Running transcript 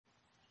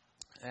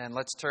And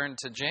let's turn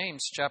to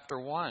James chapter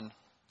 1.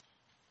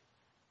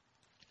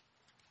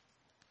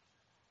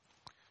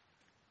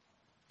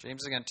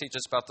 James is going to teach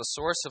us about the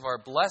source of our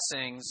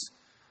blessings.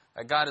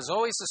 God is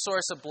always the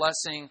source of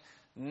blessing,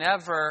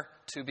 never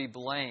to be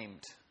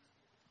blamed.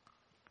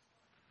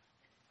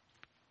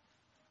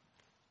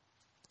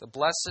 The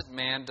blessed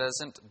man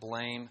doesn't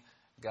blame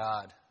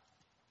God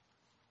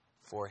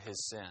for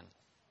his sin.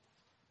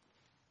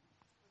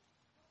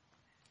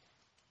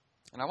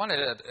 And I wanted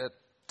to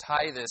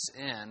tie this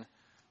in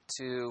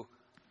to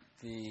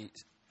the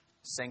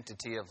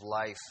sanctity of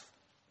life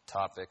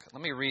topic.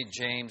 Let me read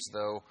James,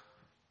 though,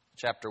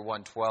 chapter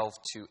 1, 12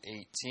 to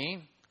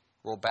 18.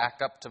 We'll back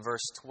up to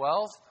verse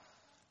 12.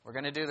 We're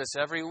going to do this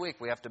every week.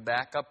 We have to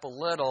back up a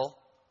little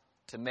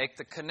to make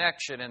the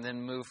connection and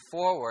then move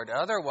forward.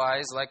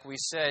 Otherwise, like we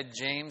said,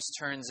 James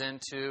turns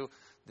into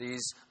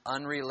these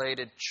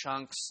unrelated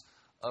chunks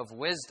of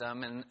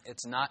wisdom, and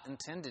it's not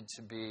intended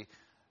to be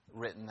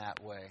written that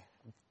way.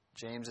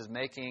 James is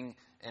making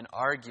an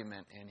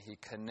argument, and he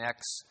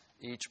connects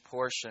each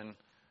portion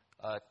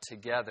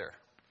together.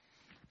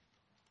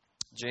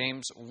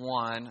 James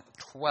 1,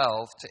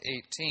 12 to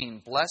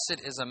 18.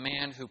 Blessed is a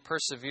man who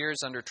perseveres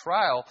under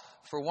trial,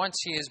 for once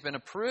he has been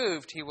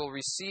approved, he will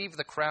receive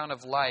the crown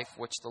of life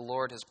which the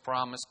Lord has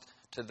promised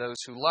to those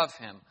who love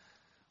him.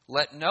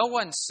 Let no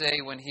one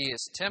say when he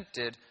is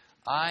tempted,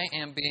 I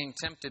am being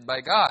tempted by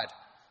God.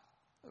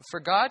 For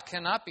God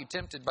cannot be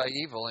tempted by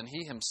evil, and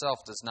he himself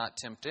does not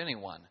tempt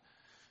anyone.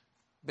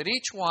 But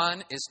each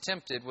one is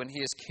tempted when he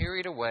is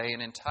carried away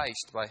and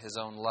enticed by his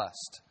own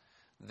lust.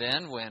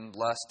 Then, when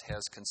lust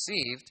has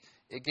conceived,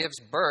 it gives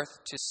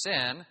birth to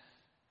sin,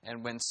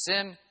 and when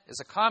sin is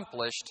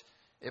accomplished,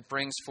 it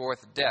brings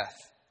forth death.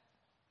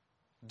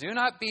 Do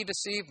not be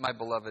deceived, my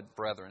beloved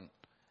brethren.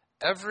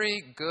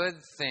 Every good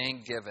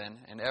thing given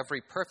and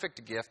every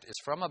perfect gift is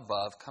from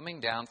above, coming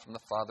down from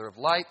the Father of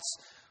lights,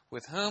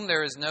 with whom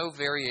there is no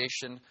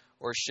variation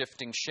or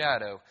shifting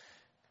shadow.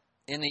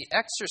 In the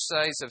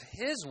exercise of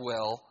his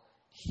will,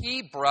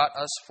 he brought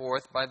us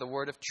forth by the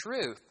word of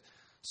truth,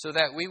 so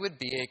that we would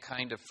be a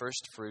kind of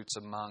first fruits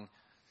among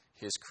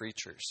his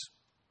creatures.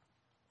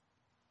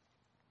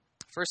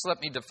 First,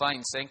 let me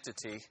define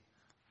sanctity.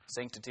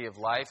 Sanctity of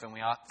life, and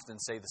we often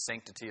say the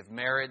sanctity of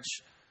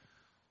marriage.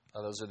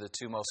 Those are the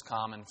two most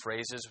common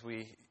phrases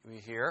we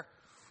hear.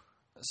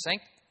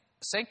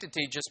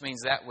 Sanctity just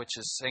means that which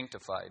is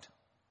sanctified.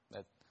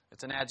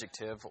 It's an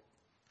adjective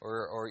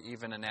or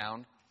even a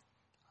noun.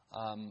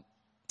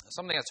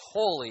 Something that's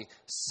holy,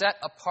 set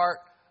apart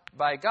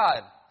by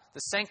God. The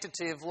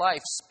sanctity of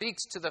life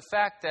speaks to the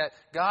fact that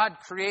God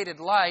created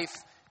life.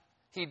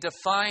 He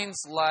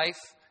defines life.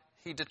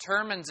 He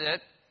determines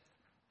it.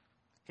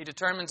 He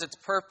determines its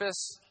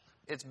purpose,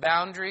 its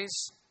boundaries,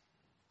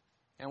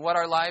 and what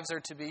our lives are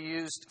to be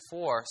used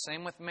for.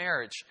 Same with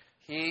marriage.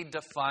 He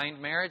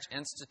defined marriage,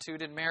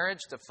 instituted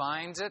marriage,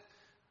 defines it,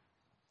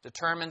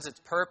 determines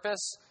its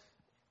purpose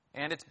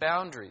and its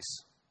boundaries.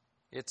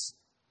 It's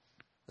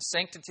the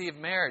sanctity of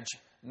marriage.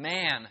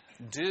 Man,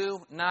 do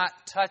not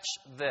touch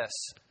this.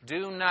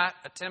 Do not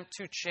attempt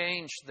to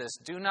change this.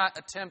 Do not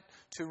attempt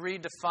to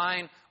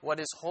redefine what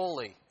is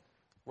holy,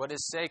 what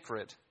is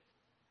sacred.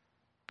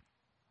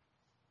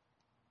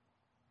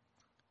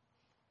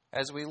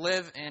 As we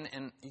live in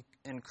an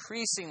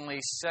increasingly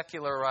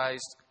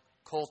secularized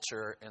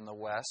culture in the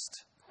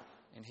West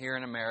and here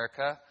in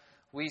America,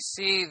 we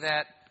see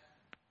that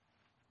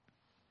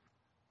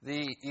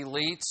the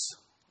elites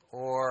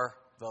or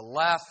the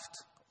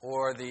left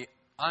or the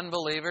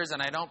unbelievers,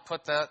 and I don't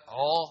put that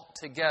all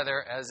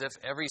together as if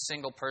every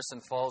single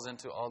person falls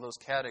into all those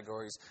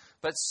categories,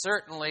 but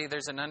certainly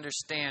there's an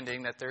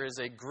understanding that there is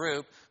a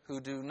group who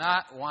do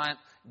not want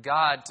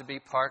God to be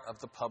part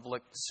of the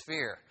public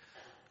sphere.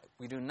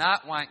 We do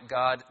not want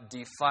God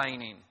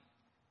defining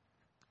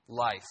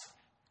life.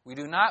 We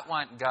do not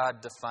want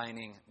God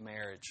defining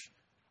marriage.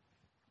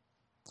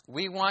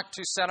 We want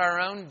to set our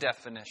own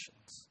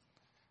definitions.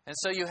 And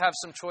so you have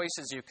some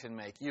choices you can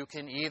make. You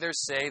can either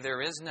say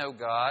there is no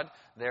God,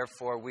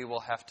 therefore we will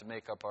have to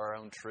make up our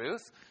own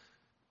truth.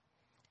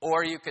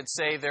 Or you could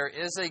say there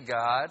is a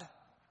God,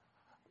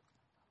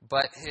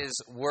 but his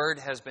word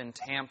has been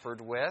tampered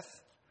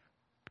with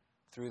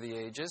through the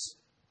ages.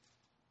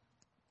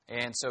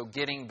 And so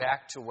getting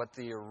back to what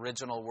the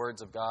original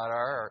words of God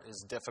are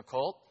is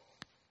difficult.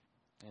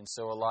 And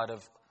so a lot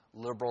of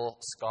liberal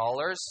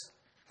scholars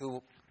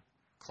who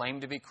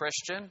claim to be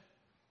Christian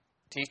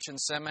teach in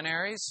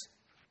seminaries.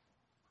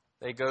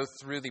 They go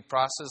through the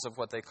process of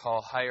what they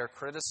call higher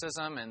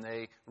criticism, and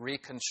they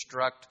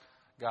reconstruct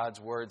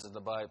God's words in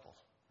the Bible.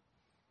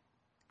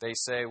 They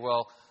say,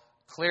 well,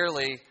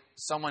 clearly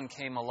someone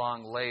came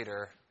along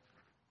later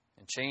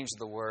and changed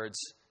the words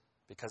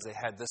because they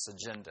had this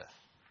agenda.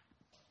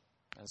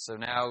 And so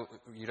now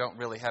you don't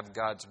really have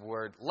God's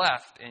word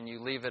left, and you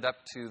leave it up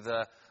to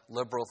the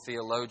liberal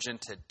theologian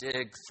to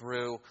dig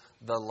through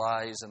the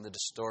lies and the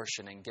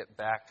distortion and get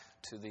back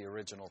to the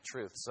original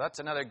truth. So that's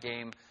another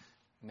game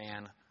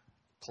man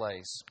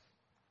plays.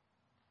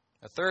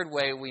 A third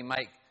way we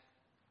might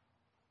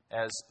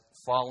as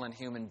fallen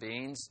human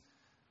beings,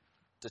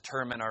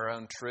 determine our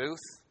own truth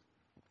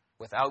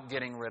without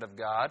getting rid of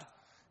God,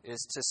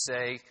 is to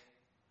say,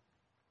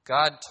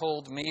 God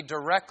told me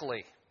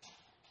directly.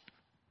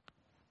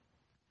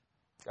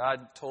 God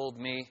told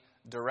me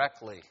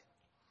directly,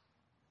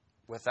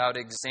 without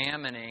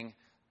examining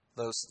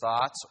those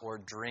thoughts or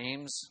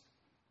dreams,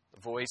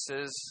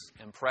 voices,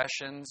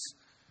 impressions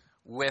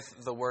with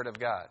the Word of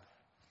God.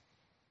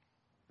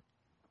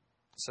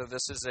 So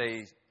this is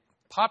a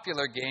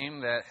popular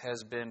game that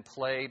has been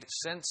played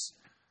since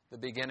the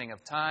beginning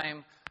of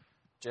time.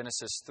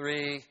 Genesis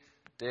 3,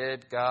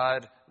 did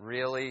God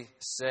really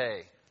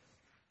say?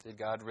 Did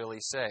God really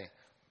say?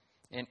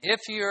 And if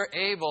you're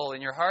able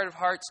in your heart of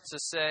hearts to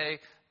say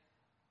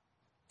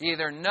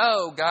either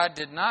no, God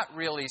did not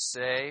really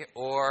say,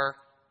 or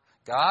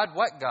God,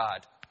 what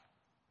God?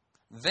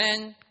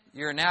 Then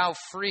you're now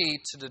free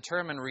to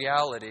determine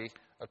reality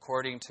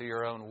according to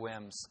your own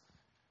whims,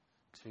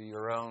 to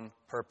your own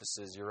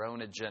purposes, your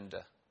own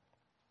agenda.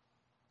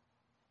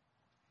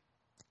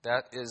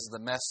 That is the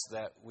mess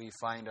that we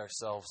find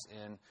ourselves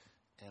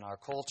in our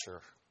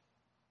culture.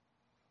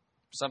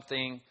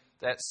 Something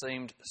that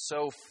seemed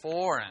so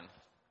foreign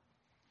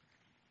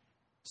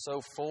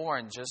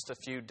just a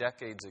few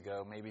decades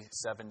ago, maybe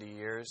 70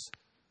 years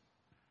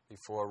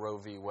before Roe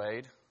v.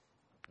 Wade.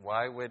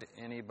 Why would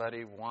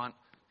anybody want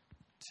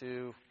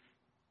to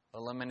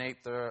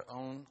eliminate their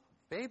own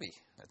baby?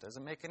 That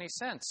doesn't make any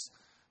sense.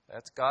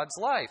 That's God's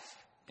life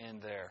in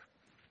there.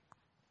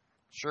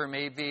 Sure,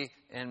 maybe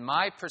in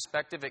my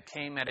perspective it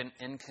came at an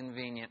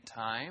inconvenient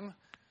time,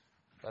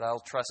 but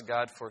I'll trust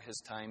God for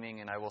His timing,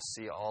 and I will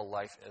see all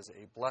life as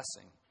a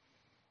blessing.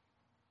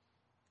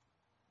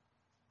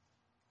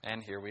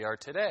 And here we are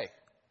today.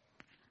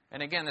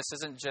 And again, this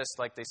isn't just,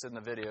 like they said in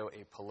the video,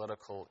 a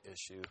political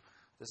issue.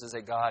 This is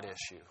a God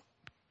issue.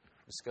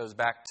 This goes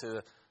back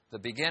to the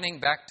beginning,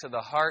 back to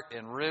the heart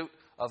and root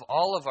of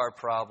all of our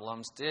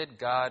problems. Did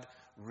God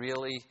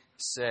really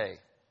say?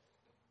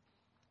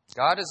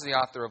 God is the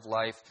author of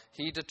life.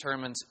 He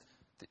determines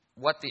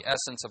what the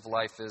essence of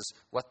life is,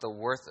 what the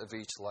worth of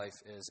each life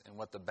is, and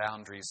what the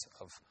boundaries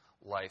of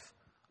life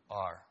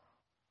are.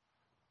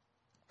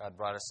 God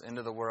brought us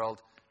into the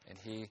world, and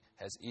He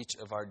has each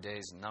of our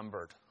days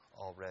numbered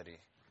already.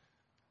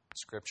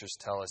 Scriptures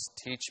tell us,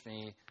 teach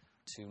me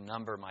to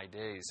number my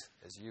days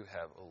as you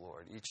have, O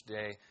Lord. Each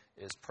day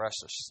is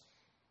precious.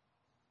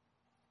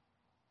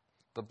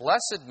 The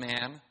blessed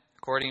man,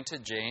 according to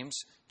James,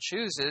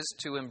 chooses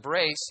to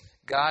embrace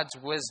God's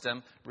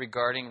wisdom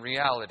regarding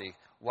reality,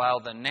 while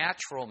the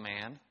natural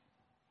man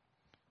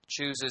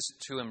chooses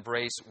to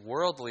embrace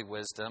worldly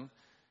wisdom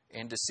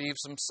and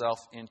deceives himself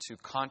into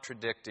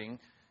contradicting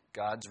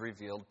God's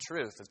revealed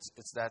truth.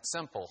 It's that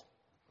simple.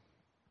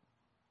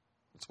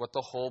 It's what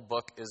the whole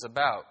book is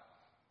about.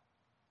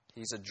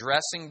 He's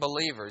addressing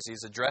believers.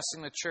 He's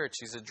addressing the church.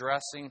 He's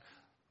addressing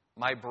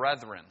my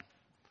brethren.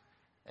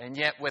 And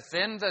yet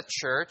within the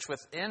church,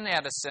 within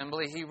that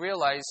assembly, he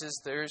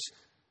realizes there's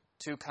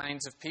two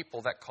kinds of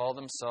people that call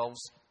themselves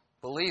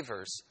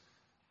believers.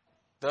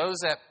 Those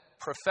that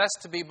profess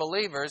to be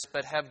believers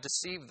but have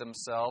deceived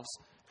themselves,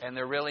 and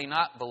they're really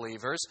not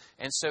believers.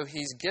 And so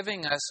he's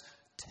giving us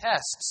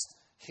tests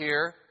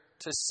here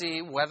to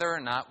see whether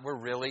or not we're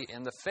really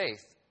in the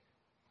faith.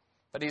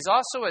 But he's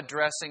also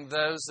addressing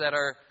those that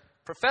are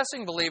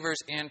professing believers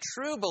and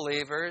true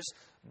believers,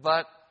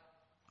 but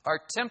are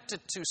tempted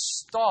to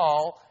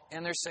stall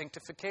in their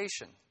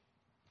sanctification.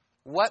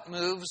 What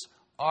moves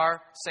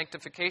our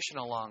sanctification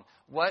along?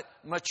 What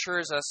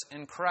matures us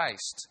in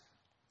Christ?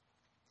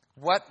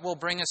 What will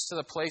bring us to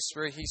the place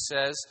where he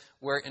says,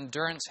 where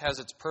endurance has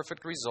its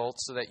perfect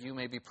results, so that you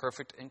may be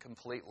perfect and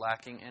complete,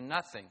 lacking in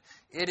nothing?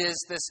 It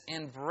is this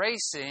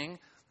embracing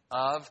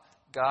of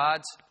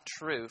God's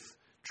truth,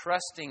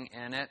 trusting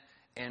in it,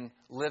 and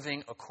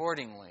living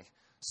accordingly.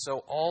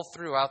 So all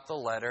throughout the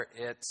letter,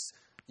 it's,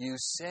 you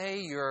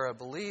say you're a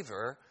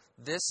believer,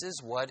 this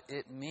is what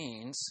it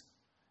means,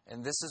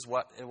 and this is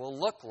what it will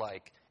look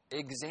like.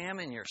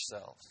 Examine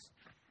yourselves.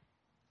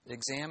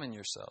 Examine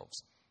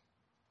yourselves.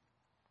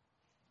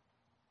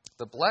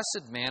 The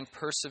blessed man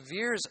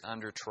perseveres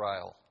under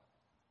trial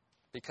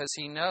because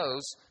he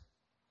knows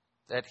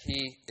that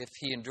if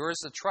he endures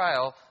the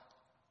trial,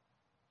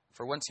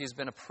 for once he has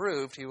been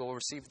approved, he will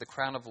receive the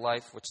crown of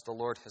life which the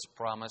Lord has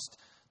promised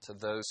to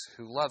those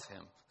who love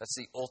him. That's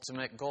the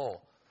ultimate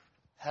goal.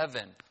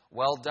 Heaven.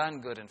 Well done,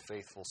 good and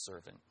faithful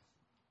servant.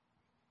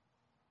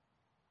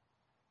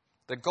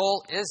 The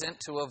goal isn't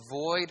to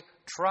avoid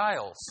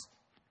trials.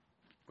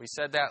 We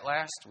said that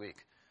last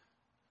week.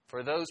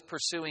 For those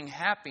pursuing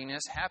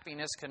happiness,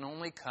 happiness can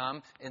only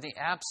come in the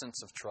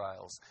absence of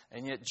trials.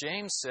 And yet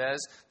James says,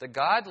 the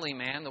godly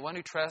man, the one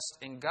who trusts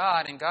in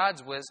God and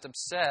God's wisdom,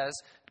 says,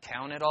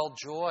 count it all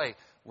joy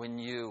when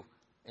you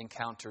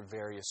encounter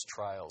various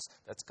trials.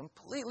 That's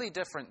completely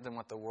different than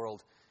what the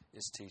world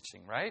is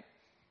teaching, right?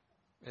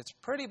 It's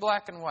pretty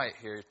black and white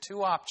here.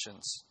 Two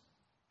options.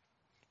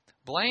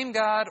 Blame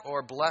God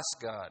or bless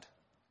God.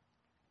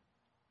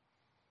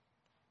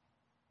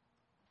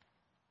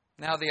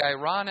 Now, the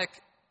ironic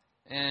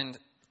and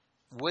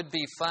would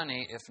be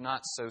funny, if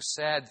not so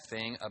sad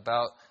thing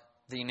about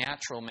the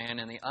natural man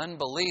and the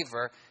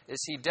unbeliever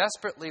is he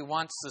desperately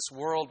wants this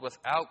world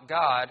without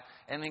God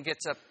and then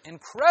gets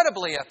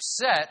incredibly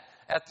upset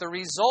at the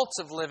results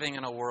of living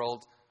in a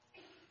world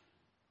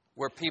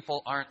where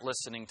people aren't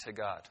listening to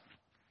God.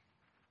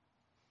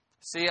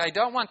 See, I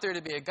don't want there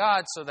to be a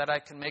God so that I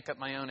can make up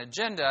my own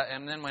agenda,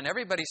 and then when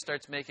everybody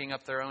starts making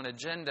up their own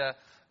agenda,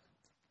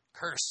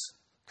 curse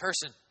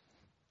it.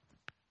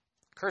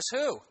 Curse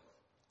who?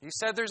 You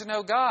said there's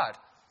no God.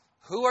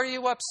 Who are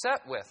you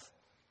upset with?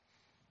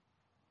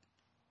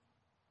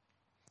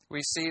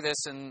 We see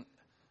this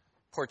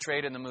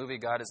portrayed in the movie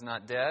God Is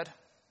Not Dead,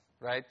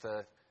 right?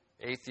 The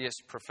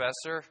atheist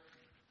professor,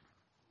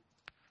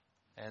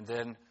 and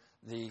then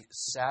the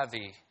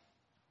savvy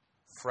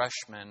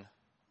freshman.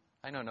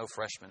 I know no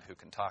freshman who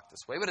can talk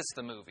this way, but it's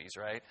the movies,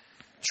 right?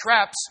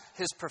 Traps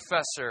his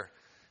professor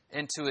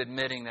into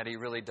admitting that he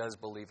really does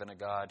believe in a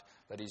God,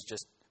 but he's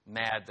just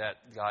mad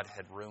that God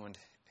had ruined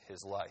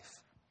his life.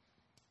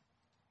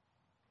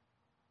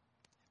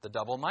 The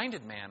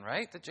double-minded man,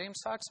 right? That James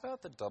talks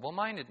about? The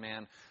double-minded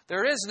man.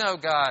 There is no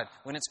God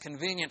when it's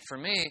convenient for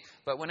me,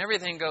 but when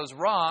everything goes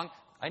wrong,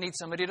 I need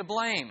somebody to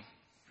blame.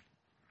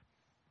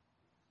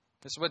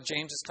 This is what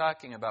James is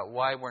talking about,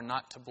 why we're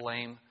not to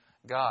blame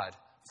God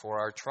for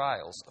our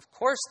trials. Of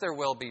course there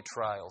will be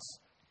trials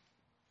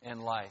in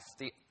life.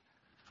 The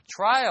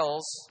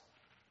trials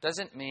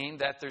doesn't mean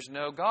that there's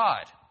no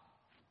God.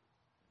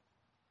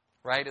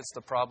 Right? It's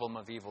the problem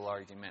of evil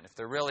argument. If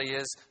there really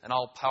is an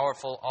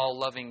all-powerful,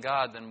 all-loving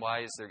God, then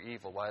why is there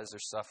evil? Why is there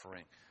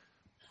suffering?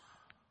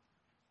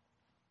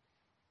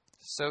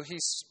 So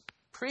he's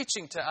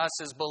preaching to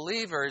us as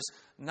believers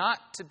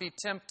not to be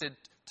tempted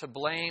to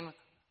blame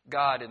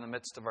God in the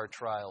midst of our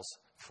trials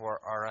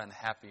for our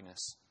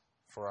unhappiness,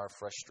 for our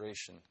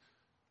frustration.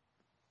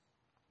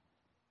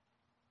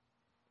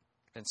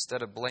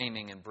 Instead of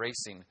blaming,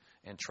 embracing,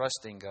 and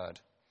trusting God.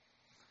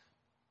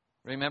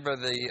 Remember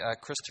the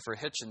Christopher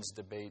Hitchens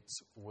debates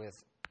with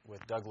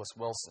Douglas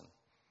Wilson.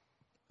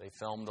 They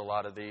filmed a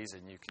lot of these,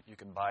 and you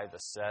can buy the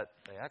set.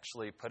 They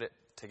actually put it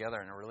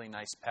together in a really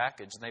nice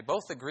package, and they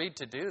both agreed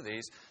to do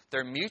these.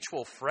 They're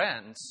mutual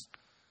friends.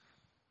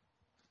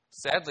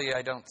 Sadly,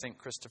 I don't think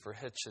Christopher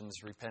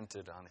Hitchens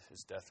repented on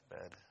his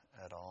deathbed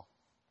at all.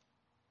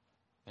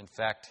 In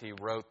fact, he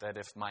wrote that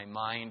if my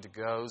mind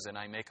goes and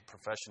I make a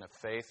profession of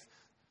faith,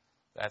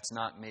 that's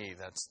not me.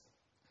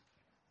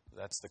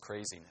 That's the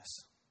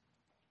craziness.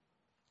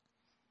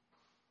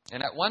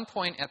 And at one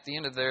point at the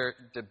end of their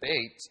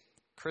debate,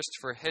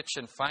 Christopher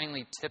Hitchens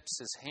finally tips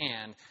his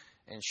hand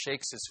and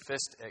shakes his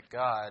fist at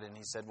God. And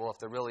he said, well, if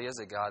there really is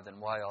a God, then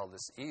why all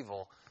this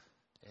evil?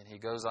 And he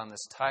goes on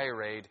this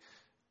tirade.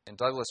 And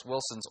Douglas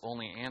Wilson's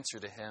only answer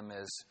to him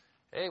is,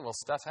 hey, well,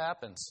 stuff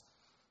happens.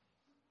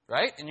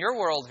 Right? In your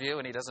worldview,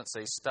 and he doesn't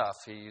say stuff,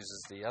 he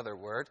uses the other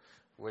word,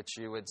 which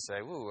you would say,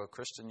 ooh, a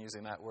Christian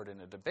using that word in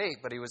a debate.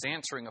 But he was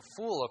answering a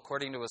fool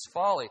according to his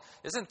folly.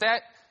 Isn't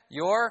that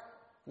your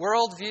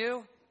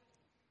worldview?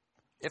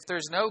 If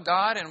there's no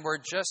God and we're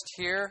just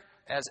here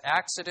as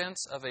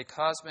accidents of a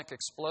cosmic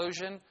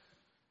explosion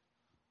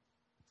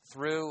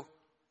through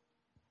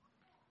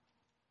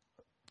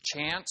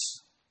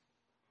chance,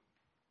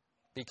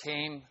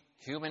 became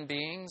human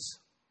beings,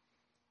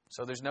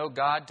 so there's no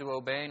God to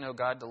obey, no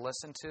God to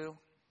listen to,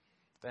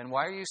 then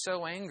why are you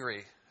so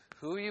angry?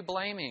 Who are you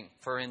blaming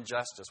for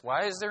injustice?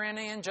 Why is there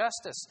any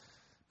injustice?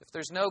 If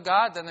there's no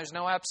God, then there's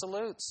no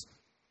absolutes.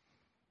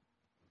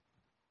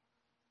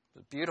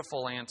 The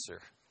beautiful answer.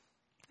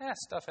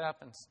 Stuff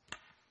happens.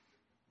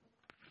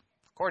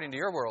 According to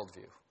your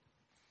worldview.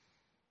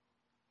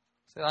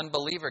 The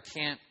unbeliever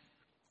can't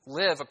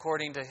live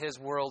according to his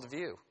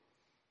worldview.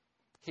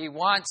 He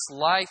wants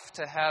life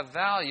to have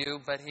value,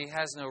 but he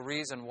has no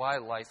reason why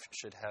life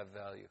should have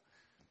value.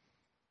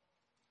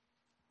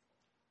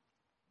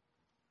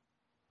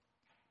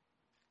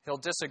 He'll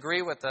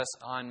disagree with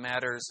us on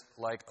matters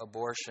like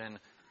abortion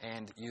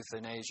and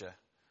euthanasia.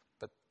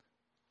 But,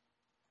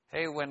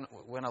 hey, when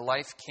a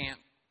life can't,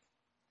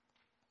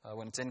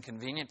 when it's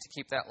inconvenient to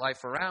keep that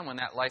life around, when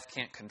that life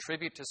can't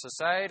contribute to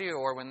society,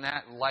 or when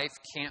that life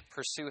can't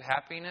pursue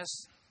happiness,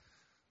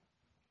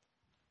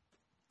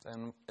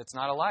 then it's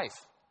not a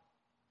life.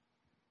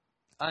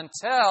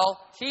 Until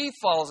he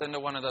falls into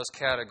one of those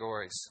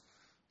categories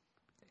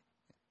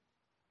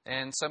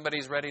and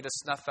somebody's ready to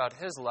snuff out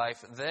his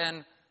life,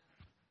 then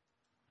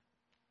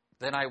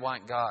I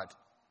want God.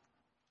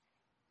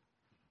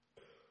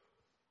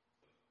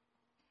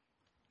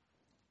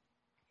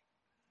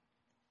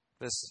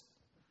 This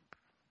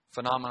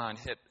phenomenon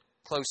hit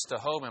close to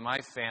home in my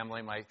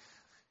family. My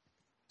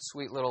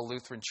sweet little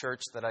Lutheran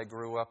church that I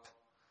grew up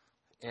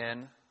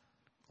in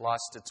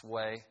lost its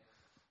way.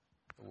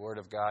 The Word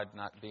of God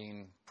not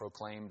being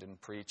proclaimed and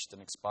preached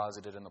and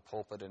exposited in the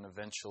pulpit, and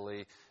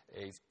eventually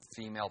a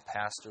female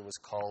pastor was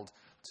called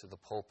to the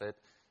pulpit,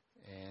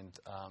 and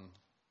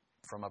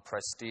from a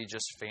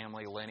prestigious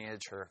family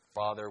lineage. Her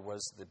father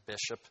was the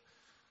bishop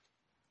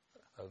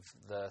of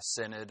the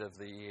synod of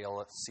the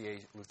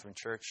ELCA Lutheran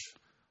Church,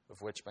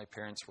 of which my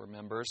parents were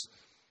members.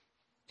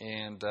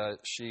 And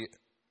she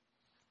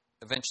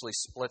eventually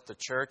split the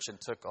church and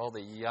took all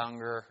the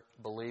younger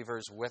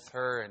believers with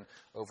her, and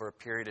over a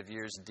period of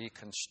years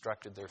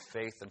deconstructed their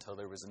faith until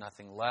there was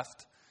nothing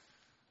left.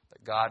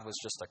 That God was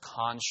just a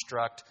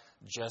construct,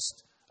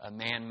 just a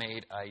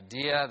man-made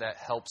idea that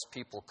helps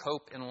people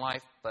cope in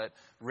life, but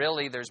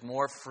really there's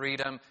more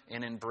freedom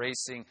in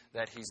embracing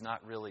that He's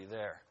not really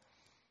there.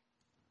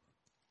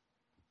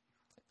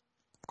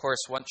 Of course,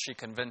 once she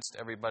convinced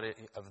everybody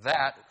of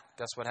that,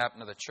 guess what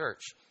happened to the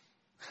church?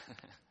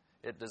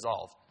 It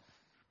dissolved.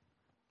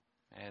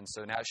 And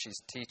so now she's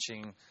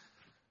teaching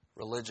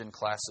religion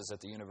classes at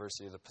the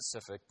University of the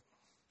Pacific,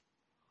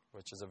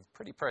 which is a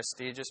pretty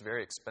prestigious,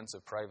 very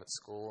expensive private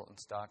school in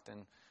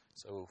Stockton.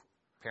 So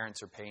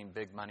parents are paying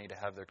big money to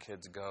have their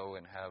kids go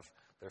and have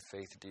their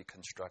faith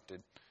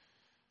deconstructed.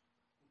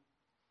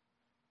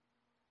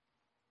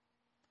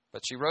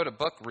 But she wrote a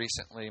book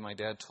recently, my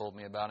dad told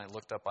me about it. I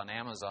looked up on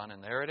Amazon,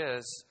 and there it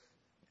is,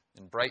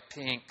 in bright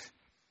pink,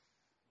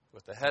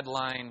 with the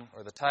headline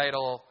or the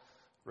title,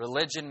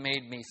 "Religion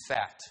Made Me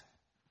Fat,"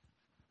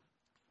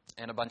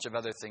 and a bunch of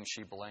other things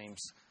she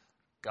blames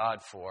God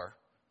for,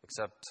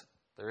 except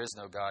there is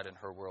no God in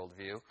her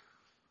worldview.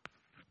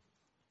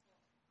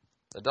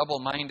 The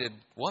double-minded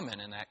woman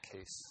in that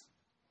case.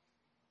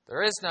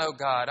 There is no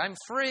God. I'm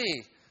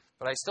free,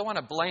 but I still want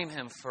to blame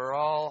Him for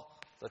all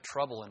the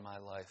trouble in my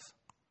life.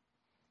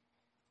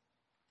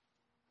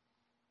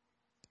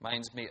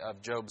 Reminds me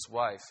of Job's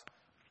wife.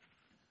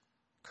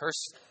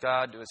 Curse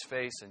God to his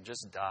face and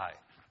just die.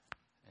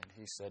 And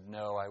he said,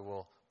 no, I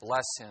will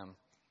bless him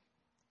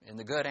in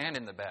the good and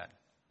in the bad.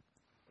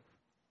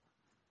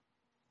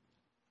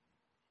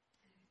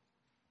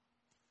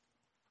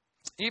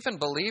 Even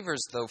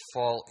believers, though,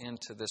 fall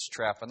into this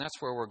trap, and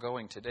that's where we're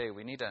going today.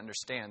 We need to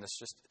understand this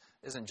just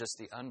isn't just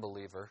the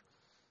unbeliever.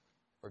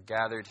 We're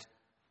gathered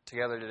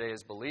together today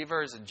as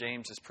believers, and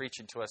James is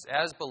preaching to us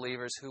as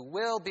believers who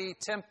will be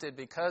tempted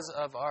because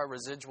of our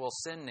residual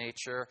sin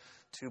nature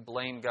to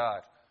blame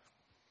God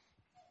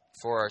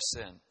for our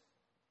sin.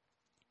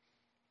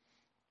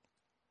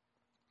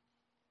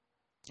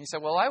 He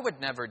said, well, I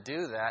would never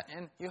do that.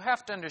 And you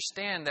have to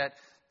understand that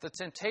the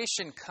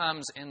temptation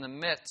comes in the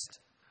midst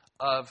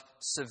of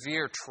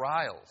severe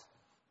trial.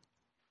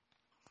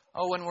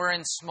 Oh, when we're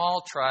in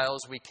small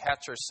trials, we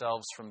catch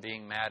ourselves from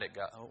being mad at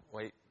God. Oh,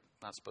 wait,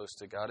 not supposed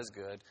to. God is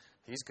good.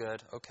 He's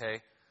good.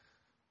 Okay.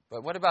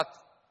 But what about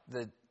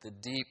the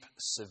deep,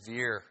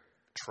 severe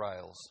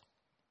trials?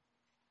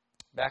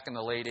 Back in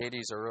the late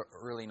 80s or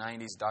early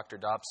 90s, Dr.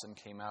 Dobson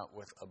came out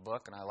with a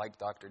book, and I like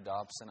Dr.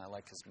 Dobson. I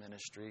like his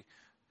ministry.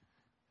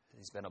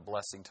 He's been a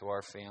blessing to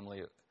our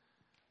family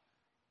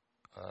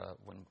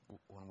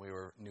when we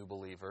were new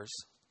believers.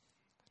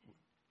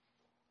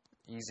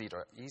 Easy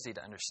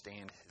to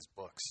understand his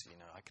books. You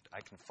know, I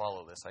can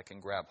follow this. I can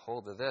grab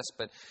hold of this.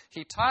 But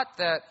he taught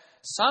that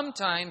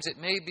sometimes it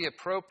may be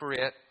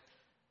appropriate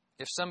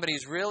if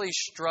somebody's really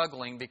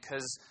struggling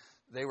because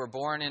they were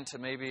born into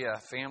maybe a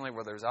family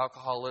where there's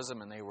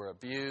alcoholism and they were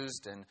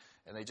abused and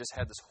they just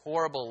had this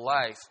horrible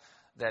life,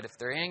 that if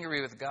they're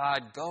angry with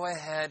God, go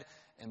ahead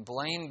and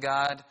blame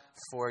God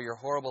for your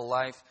horrible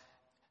life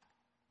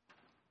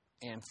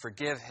and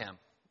forgive Him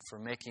for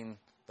making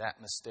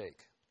that mistake.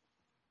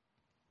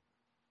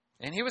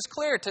 And he was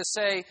clear to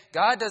say,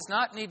 God does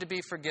not need to be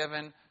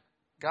forgiven.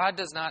 God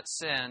does not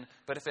sin.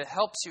 But if it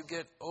helps you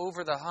get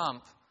over the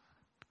hump,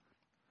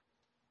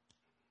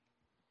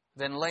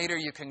 then later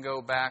you can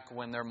go back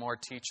when they're more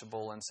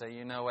teachable and say,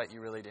 you know what,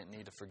 you really didn't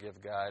need to forgive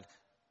God.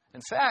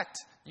 In fact,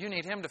 you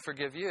need Him to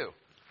forgive you.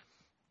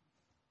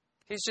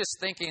 He's just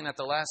thinking that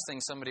the last thing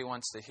somebody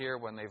wants to hear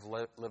when they've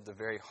lived a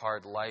very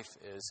hard life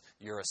is,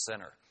 you're a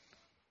sinner.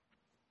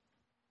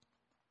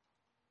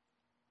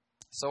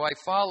 So I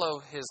follow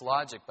his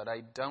logic, but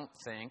I don't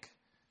think,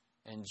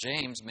 and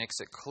James makes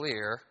it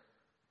clear,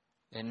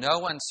 in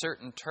no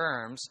uncertain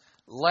terms,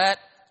 let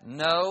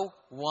no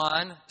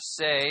one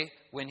say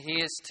when he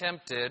is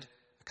tempted,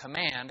 a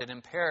command, an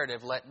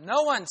imperative, let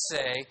no one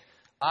say,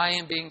 I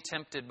am being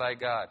tempted by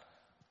God.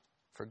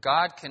 For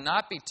God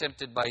cannot be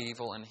tempted by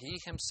evil, and He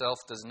Himself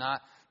does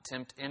not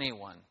tempt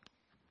anyone.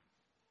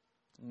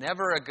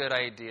 Never a good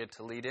idea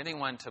to lead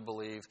anyone to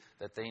believe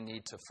that they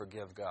need to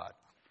forgive God.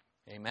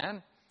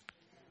 Amen?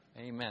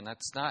 Amen.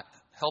 That's not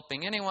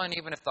helping anyone,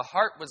 even if the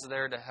heart was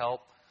there to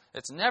help.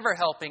 It's never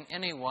helping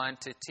anyone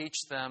to teach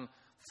them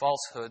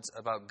falsehoods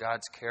about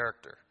God's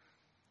character.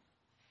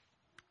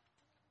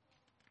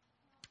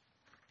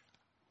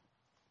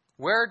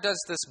 Where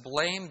does this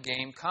blame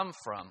game come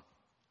from?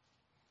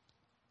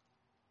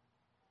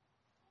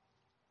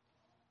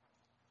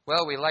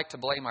 Well, we like to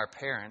blame our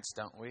parents,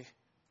 don't we?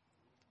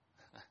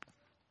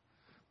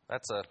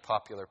 That's a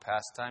popular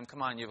pastime.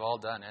 Come on, you've all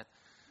done it.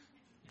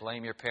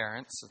 Blame your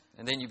parents.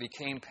 And then you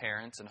became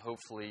parents, and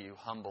hopefully you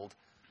humbled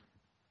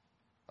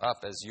up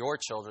as your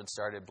children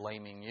started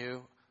blaming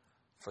you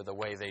for the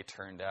way they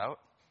turned out.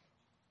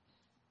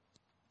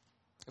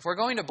 If we're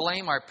going to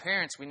blame our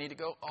parents, we need to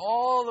go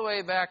all the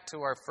way back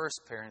to our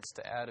first parents,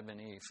 to Adam and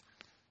Eve.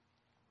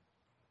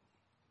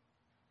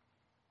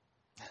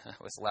 I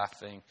was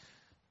laughing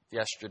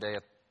yesterday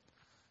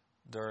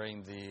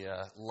during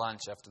the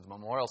lunch after the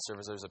memorial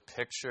service. There was a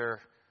picture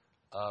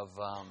of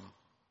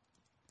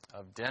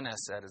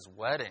Dennis at his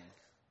wedding,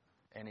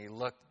 and he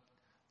looked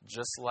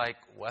just like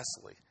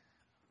Wesley.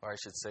 Or I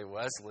should say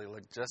Wesley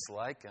looked just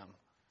like him.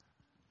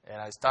 And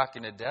I was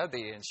talking to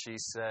Debbie, and she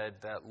said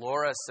that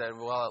Laura said,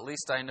 well, at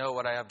least I know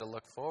what I have to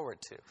look forward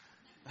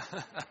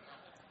to.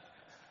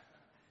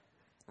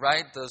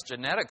 Right? Those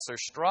genetics are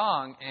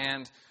strong.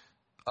 And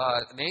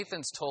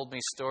Nathan's told me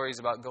stories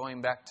about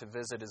going back to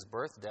visit his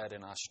birth dad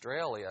in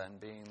Australia and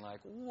being like,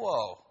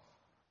 whoa,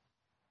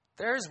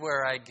 there's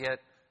where I get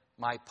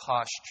my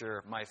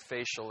posture, my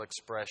facial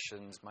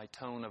expressions, my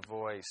tone of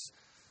voice.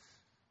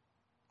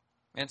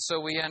 And so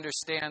we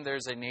understand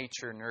there's a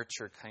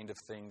nature-nurture kind of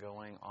thing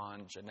going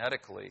on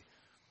genetically.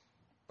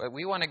 But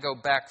we want to go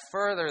back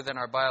further than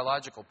our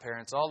biological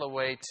parents, all the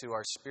way to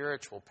our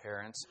spiritual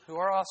parents, who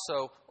are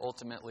also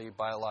ultimately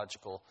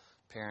biological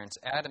parents,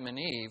 Adam and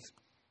Eve.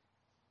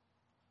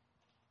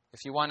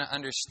 If you want to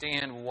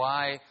understand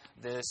why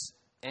this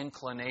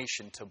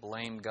inclination to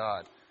blame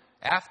God.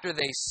 After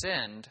they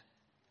sinned,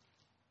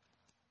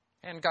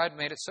 and God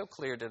made it so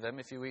clear to them,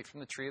 if you eat from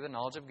the tree of the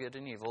knowledge of good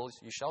and evil,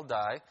 you shall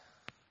die.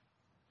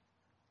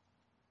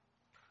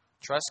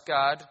 Trust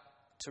God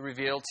to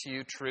reveal to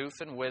you truth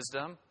and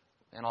wisdom,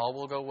 and all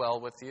will go well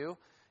with you.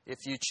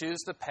 If you choose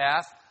the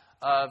path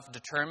of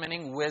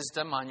determining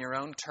wisdom on your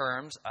own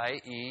terms,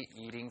 i.e.,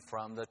 eating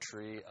from the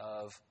tree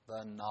of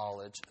the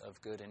knowledge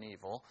of good and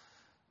evil,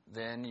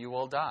 then you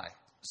will die.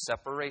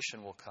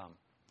 Separation will come.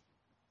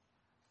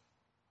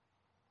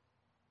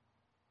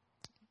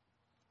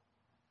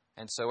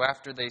 And so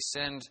after they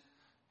sinned,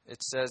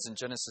 it says in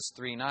Genesis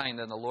 3:9,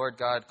 then the Lord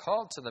God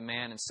called to the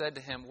man and said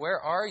to him, where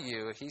are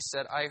you? He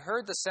said, I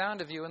heard the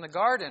sound of you in the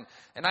garden,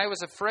 and I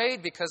was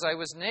afraid because I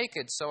was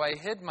naked, so I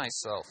hid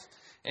myself.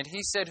 And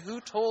he said,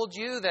 who told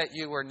you that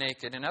you were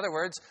naked? In other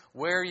words,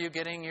 where are you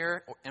getting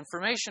your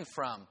information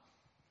from?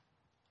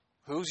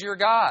 Who's your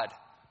God?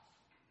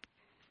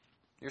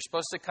 You're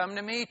supposed to come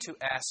to me to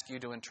ask you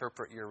to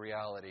interpret your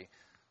reality.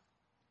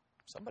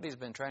 Somebody's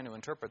been trying to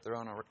interpret their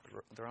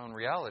own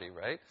reality,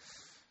 right?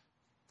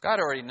 God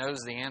already knows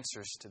the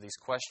answers to these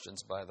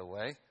questions, by the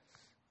way.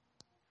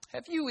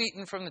 Have you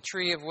eaten from the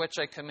tree of which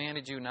I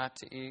commanded you not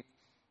to eat?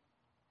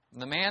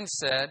 And the man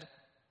said,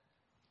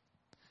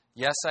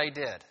 yes, I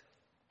did.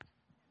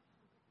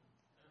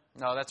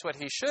 No, that's what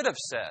he should have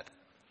said.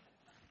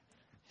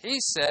 He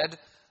said,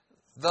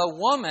 the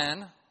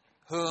woman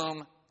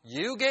whom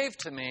you gave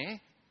to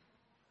me,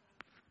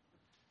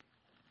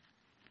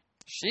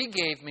 she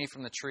gave me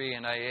from the tree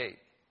and I ate.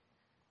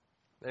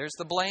 There's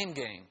the blame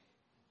game.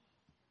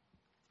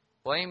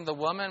 Blame the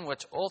woman,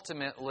 which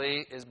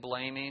ultimately is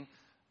blaming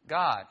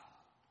God.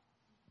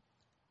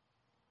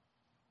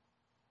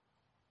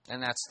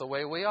 And that's the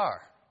way we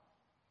are.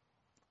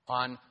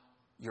 On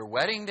your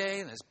wedding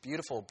day, this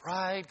beautiful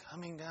bride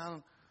coming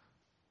down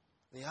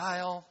the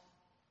aisle,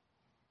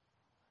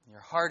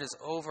 your heart is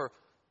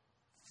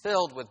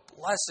overfilled with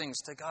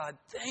blessings to God.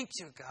 Thank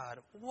you, God.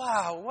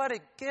 Wow, what a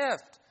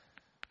gift.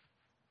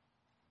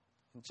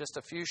 And just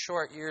a few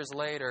short years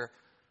later,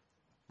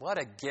 what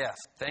a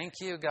gift. Thank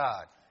you,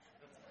 God.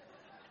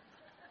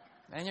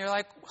 And you're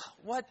like,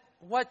 what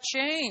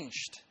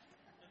changed?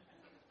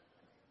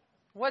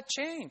 What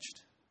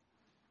changed?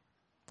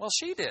 Well,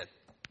 she did.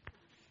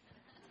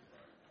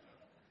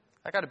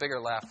 I got a bigger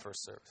laugh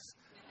first service.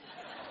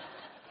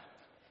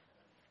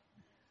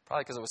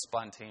 Probably because it was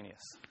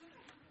spontaneous.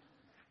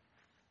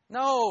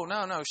 No,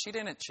 she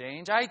didn't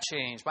change. I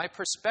changed. My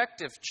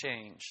perspective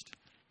changed.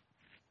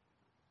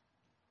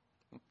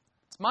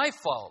 It's my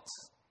fault.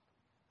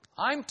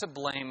 I'm to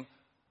blame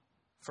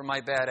for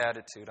my bad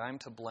attitude. I'm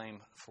to blame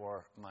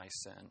for my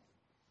sin.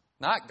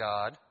 Not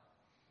God.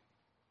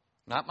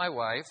 Not my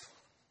wife.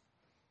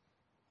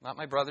 Not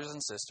my brothers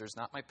and sisters.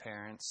 Not my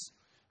parents.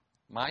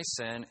 My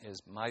sin is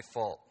my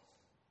fault.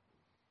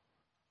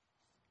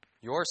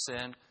 Your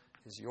sin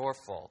is your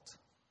fault.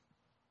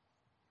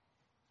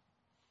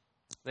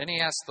 Then he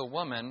asked the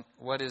woman,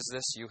 what is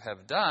this you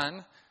have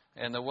done?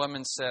 And the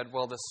woman said,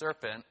 well, the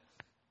serpent,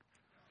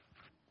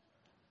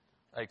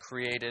 a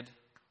created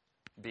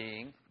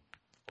being,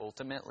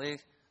 ultimately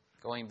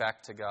going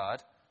back to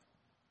God.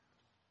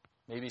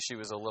 Maybe she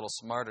was a little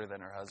smarter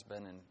than her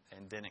husband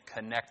and didn't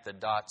connect the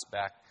dots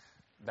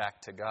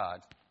back to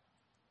God.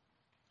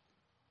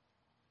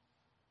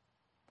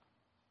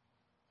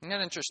 Isn't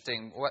that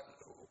interesting?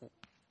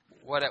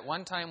 What at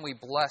one time we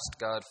blessed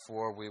God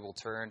for, we will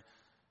turn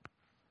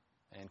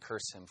and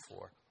curse Him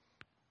for.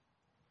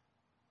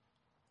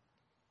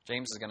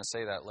 James is going to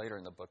say that later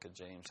in the book of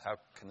James. How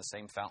can the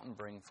same fountain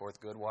bring forth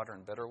good water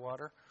and bitter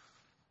water?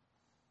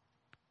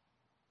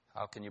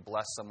 How can you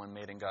bless someone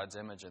made in God's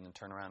image and then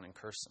turn around and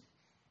curse them?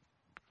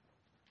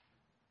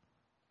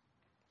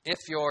 If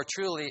you're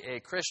truly a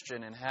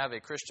Christian and have a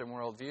Christian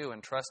worldview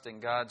and trust in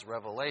God's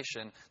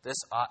revelation, this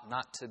ought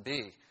not to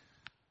be.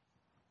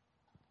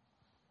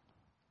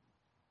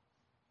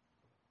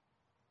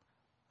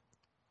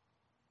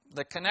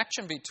 The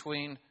connection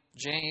between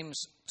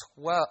James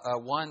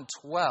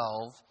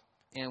 1:12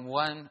 and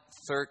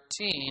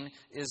 1:13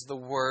 is the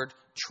word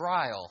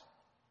trial,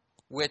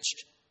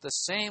 which the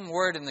same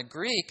word in the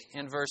Greek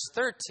in verse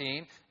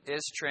 13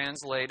 is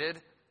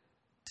translated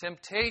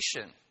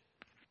temptation.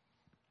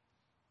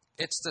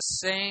 It's the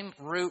same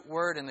root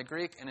word in the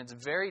Greek, and it's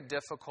very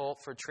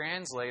difficult for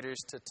translators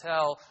to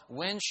tell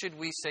when should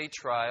we say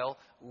trial,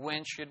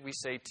 when should we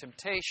say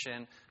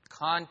temptation.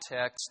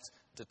 Context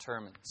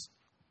determines.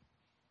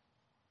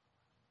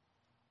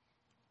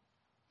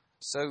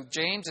 So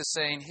James is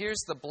saying,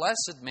 here's the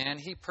blessed man,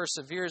 he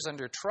perseveres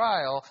under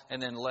trial,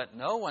 and then let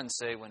no one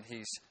say when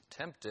he's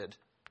tempted.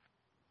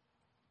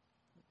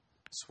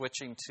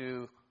 Switching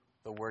to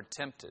the word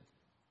tempted.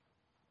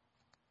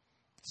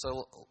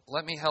 So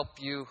let me help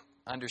you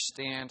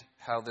understand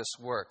how this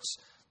works.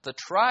 The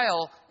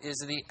trial is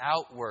the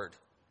outward.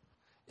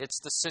 It's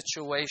the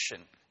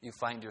situation you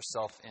find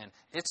yourself in.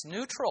 It's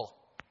neutral.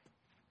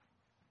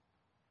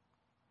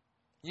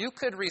 You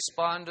could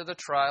respond to the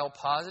trial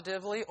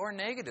positively or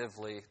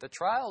negatively. The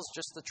trial is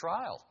just the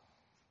trial.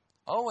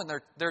 Oh, and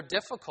they're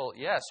difficult.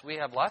 Yes, we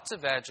have lots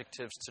of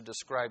adjectives to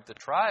describe the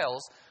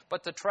trials,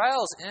 but the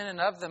trials in and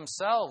of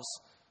themselves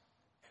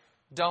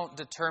don't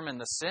determine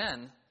the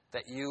sin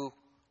that you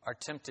are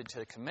tempted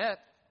to commit.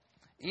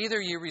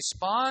 Either you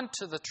respond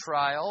to the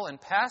trial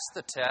and pass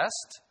the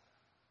test,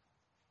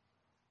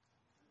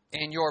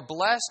 and you're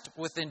blessed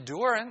with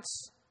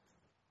endurance,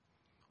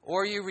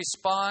 or you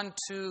respond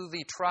to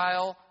the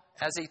trial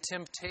as a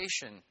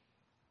temptation,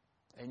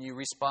 and you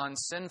respond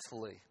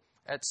sinfully.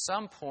 At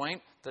some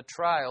point, the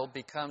trial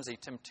becomes a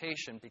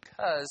temptation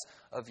because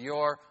of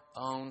your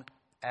own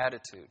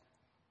attitude.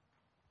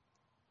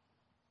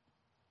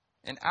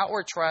 An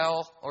outward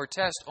trial or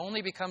test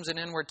only becomes an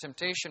inward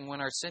temptation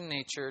when our sin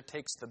nature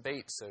takes the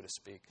bait, so to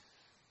speak.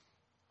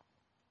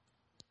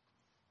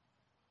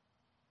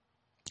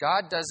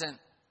 God doesn't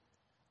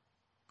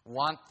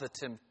want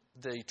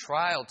the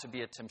trial to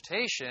be a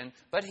temptation,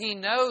 but He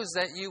knows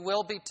that you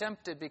will be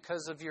tempted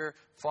because of your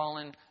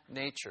fallen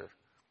nature.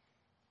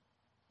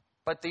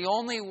 But the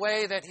only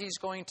way that He's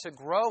going to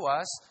grow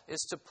us is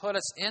to put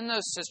us in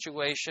those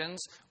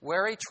situations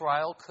where a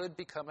trial could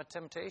become a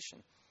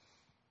temptation.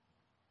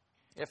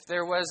 If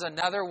there was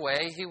another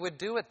way, He would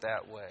do it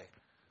that way.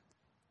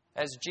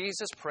 As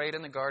Jesus prayed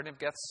in the Garden of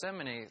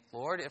Gethsemane,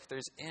 Lord, if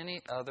there's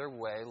any other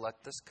way,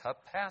 let this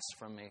cup pass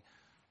from me.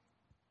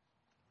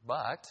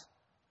 But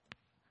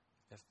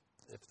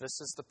if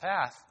this is the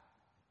path,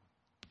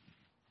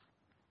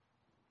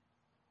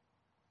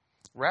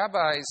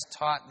 rabbis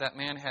taught that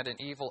man had an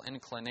evil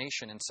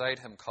inclination inside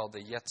him called the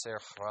Yetzer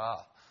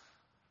Hara.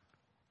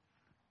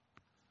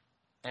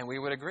 And we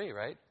would agree,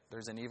 right?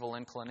 There's an evil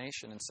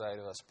inclination inside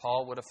of us.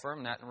 Paul would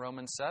affirm that in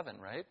Romans 7,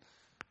 right?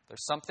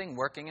 There's something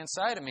working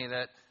inside of me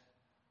that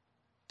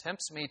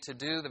tempts me to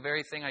do the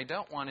very thing I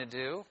don't want to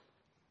do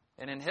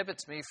and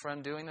inhibits me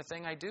from doing the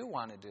thing I do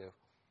want to do.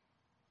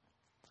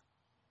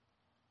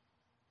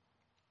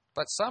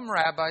 But some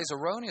rabbis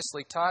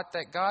erroneously taught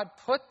that God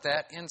put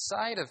that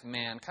inside of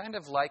man, kind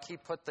of like He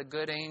put the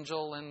good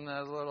angel and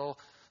the little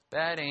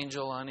bad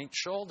angel on each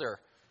shoulder.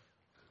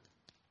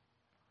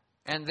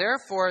 And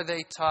therefore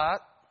they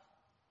taught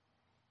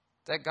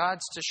that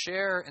God's to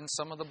share in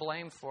some of the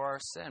blame for our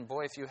sin.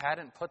 Boy, if you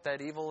hadn't put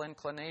that evil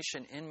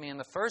inclination in me in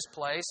the first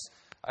place,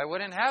 I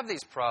wouldn't have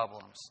these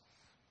problems.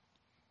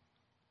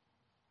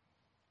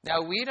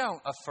 Now, we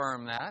don't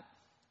affirm that.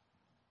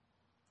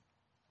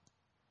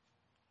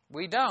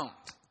 We don't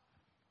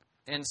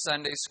in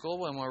Sunday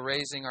school when we're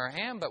raising our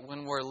hand, but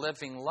when we're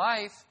living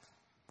life,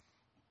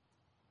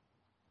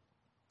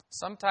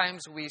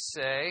 sometimes we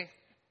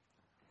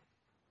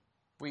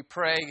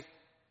pray,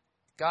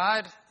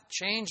 God,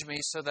 change me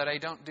so that I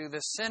don't do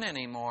this sin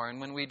anymore. And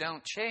when we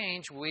don't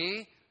change,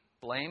 we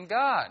blame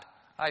God.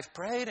 I've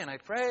prayed and I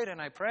prayed and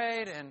I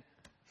prayed, and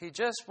He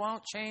just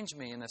won't change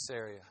me in this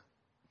area.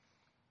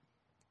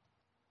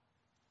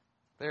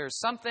 There's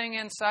something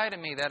inside of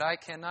me that I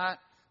cannot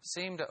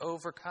seem to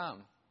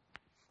overcome.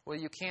 Well,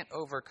 you can't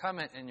overcome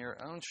it in your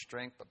own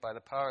strength, but by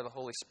the power of the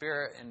Holy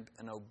Spirit and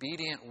an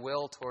obedient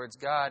will towards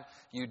God,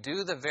 you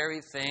do the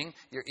very thing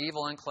your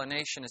evil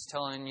inclination is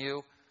telling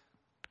you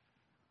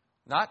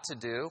not to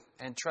do,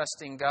 and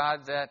trusting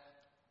God that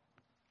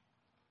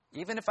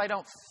even if I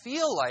don't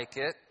feel like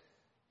it,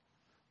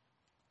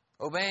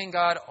 obeying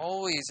God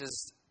always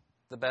is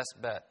the best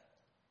bet.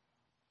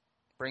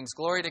 Brings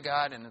glory to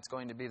God, and it's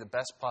going to be the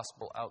best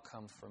possible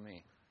outcome for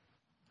me.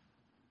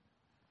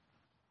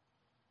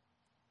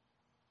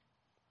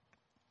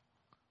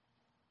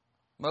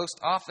 Most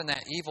often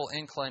that evil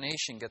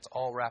inclination gets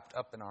all wrapped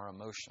up in our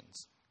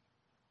emotions.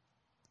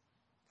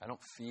 I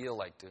don't feel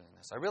like doing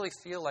this. I really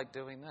feel like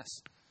doing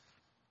this.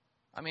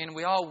 I mean,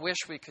 we all wish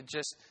we could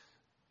just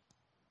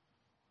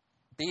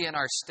be in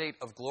our state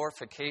of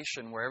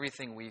glorification where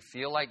everything we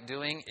feel like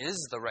doing is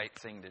the right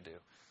thing to do.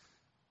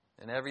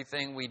 And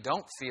everything we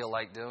don't feel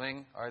like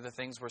doing are the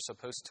things we're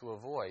supposed to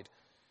avoid.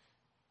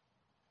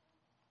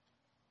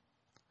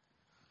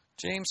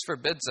 James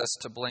forbids us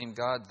to blame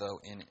God, though,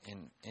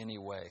 in any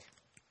way.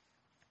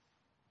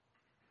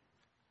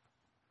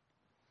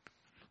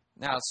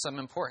 Now, some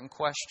important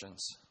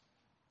questions.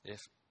 If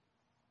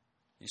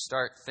you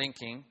start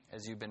thinking,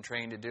 as you've been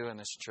trained to do in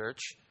this church,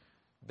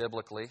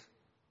 biblically,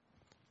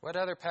 what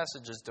other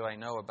passages do I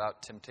know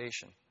about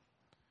temptation?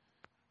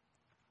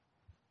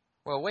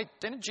 Well, wait,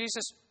 didn't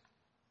Jesus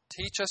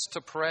teach us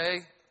to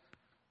pray,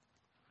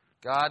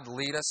 God,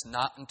 lead us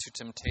not into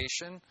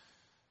temptation?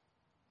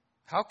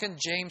 How can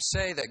James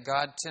say that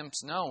God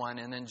tempts no one,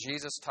 and then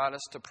Jesus taught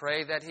us to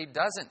pray that He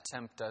doesn't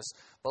tempt us?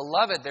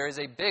 Beloved, there is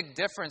a big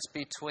difference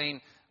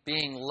between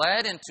being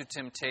led into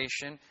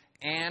temptation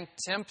and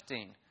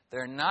tempting.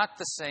 They're not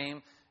the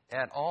same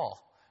at all.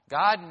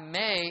 God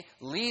may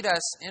lead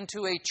us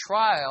into a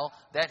trial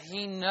that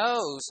He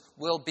knows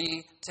will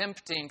be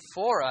tempting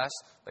for us,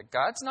 but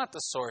God's not the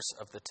source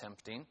of the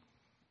tempting.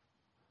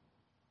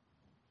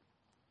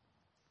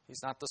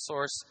 He's not the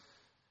source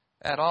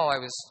at all. I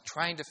was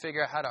trying to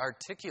figure out how to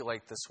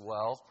articulate this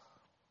well,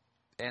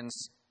 and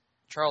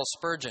Charles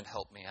Spurgeon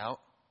helped me out.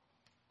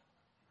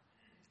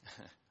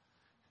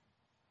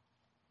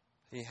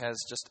 He has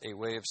just a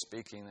way of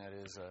speaking that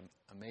is an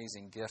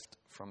amazing gift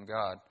from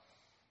God.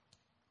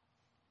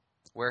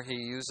 Where he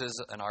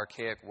uses an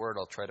archaic word,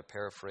 I'll try to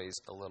paraphrase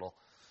a little.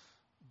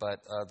 But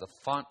the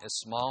font is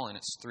small and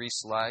it's 3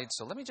 slides.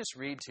 So let me just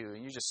read to you,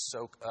 and you just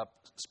soak up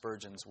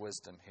Spurgeon's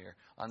wisdom here.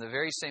 On the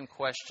very same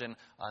question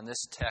on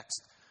this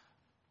text,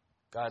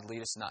 God,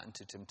 lead us not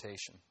into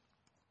temptation,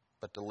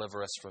 but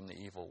deliver us from the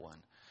evil one.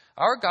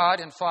 Our God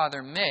and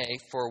Father may,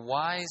 for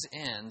wise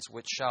ends,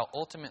 which shall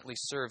ultimately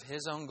serve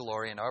His own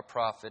glory and our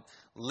profit,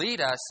 lead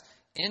us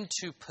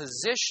into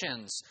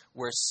positions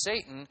where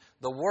Satan,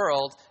 the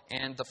world,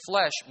 and the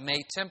flesh may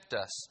tempt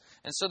us.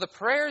 And so the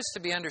prayer is to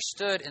be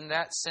understood in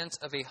that sense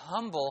of a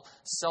humble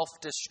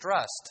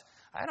self-distrust.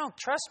 I don't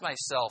trust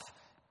myself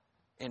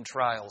in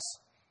trials.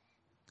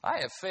 I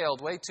have failed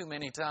way too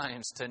many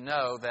times to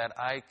know that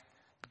I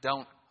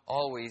don't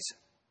always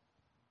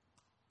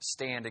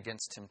stand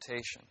against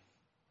temptation.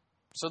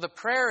 So the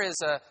prayer is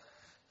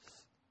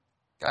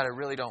God, I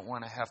really don't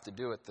want to have to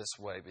do it this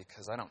way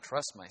because I don't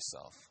trust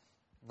myself.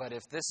 But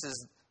if this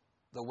is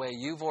the way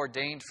You've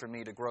ordained for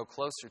me to grow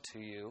closer to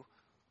You,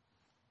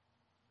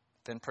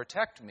 then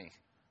protect me.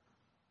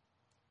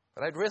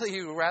 But I'd really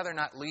rather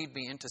not lead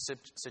me into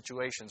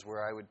situations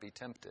where I would be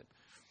tempted.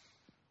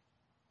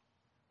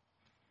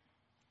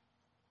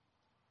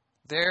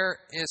 There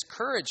is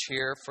courage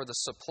here for the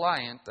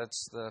suppliant,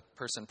 that's the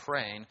person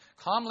praying,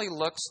 calmly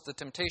looks the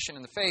temptation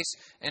in the face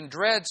and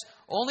dreads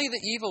only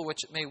the evil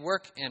which it may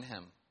work in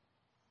him.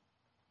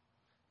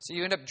 So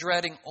you end up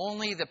dreading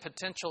only the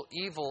potential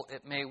evil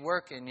it may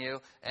work in you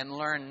and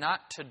learn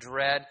not to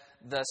dread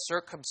the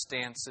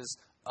circumstances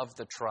of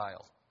the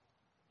trial.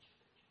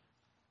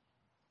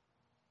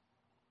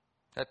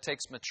 That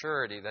takes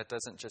maturity. That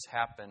doesn't just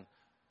happen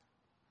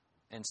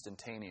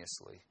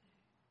instantaneously.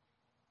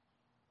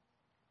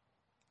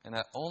 And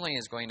that only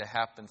is going to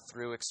happen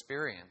through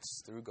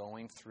experience, through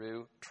going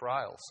through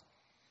trials.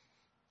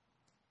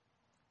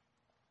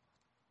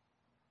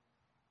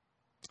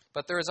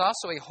 But there is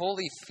also a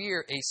holy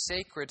fear, a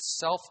sacred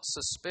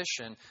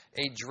self-suspicion,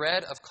 a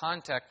dread of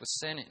contact with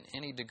sin in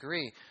any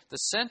degree. The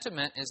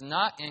sentiment is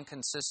not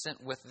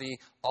inconsistent with the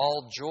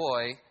all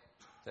joy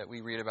that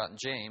we read about in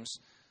James.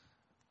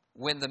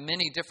 When the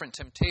many different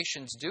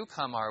temptations do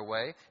come our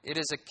way, it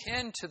is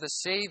akin to the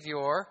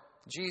Savior,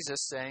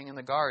 Jesus, saying in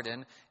the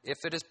garden, if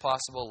it is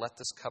possible, let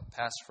this cup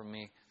pass from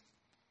me.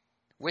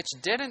 Which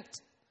didn't,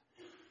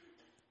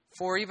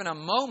 for even a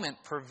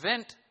moment,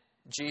 prevent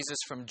Jesus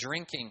from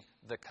drinking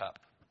the cup.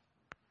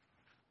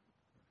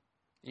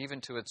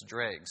 Even to its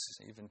dregs,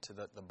 even to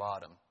the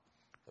bottom,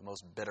 the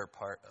most bitter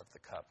part of the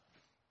cup.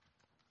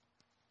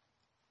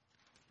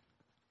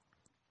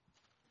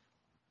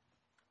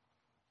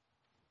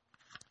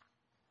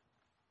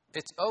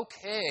 It's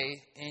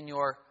okay in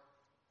your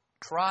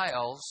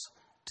trials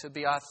to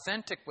be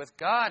authentic with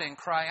God and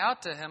cry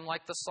out to Him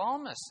like the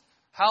psalmist.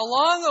 How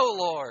long, O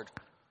Lord?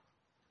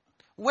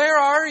 Where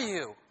are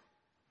You?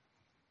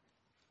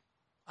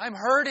 I'm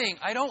hurting.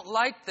 I don't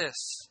like this.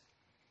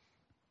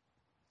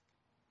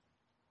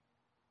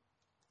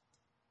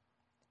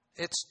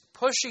 It's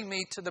pushing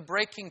me to the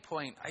breaking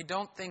point. I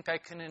don't think I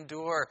can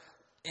endure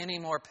any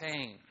more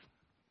pain.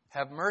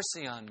 Have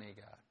mercy on me,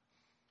 God.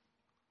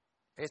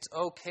 It's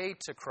okay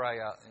to cry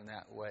out in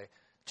that way.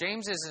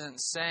 James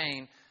isn't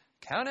saying,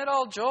 count it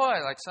all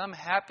joy, like some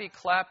happy,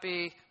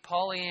 clappy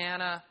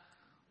Pollyanna.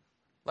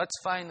 Let's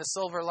find the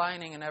silver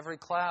lining in every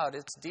cloud.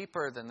 It's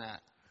deeper than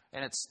that.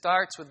 And it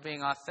starts with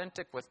being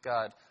authentic with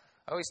God.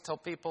 I always tell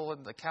people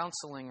in the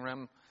counseling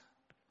room,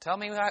 tell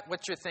me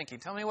what you're thinking.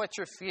 Tell me what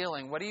you're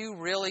feeling. What are you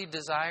really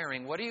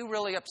desiring? What are you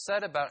really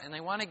upset about? And they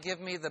want to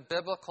give me the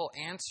biblical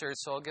answer,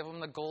 so I'll give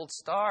them the gold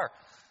star.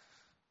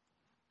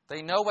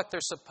 They know what they're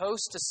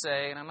supposed to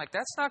say, and I'm like,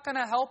 that's not going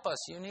to help us.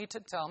 You need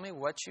to tell me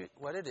what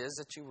it is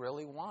that you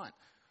really want.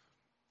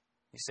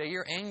 You say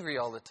you're angry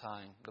all the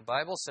time. The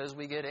Bible says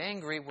we get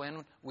angry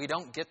when we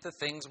don't get the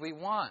things we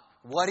want.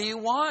 What do you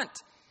want?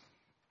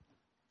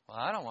 Well,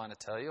 I don't want to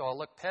tell you. I'll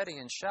look petty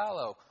and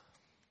shallow.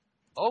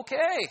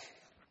 Okay.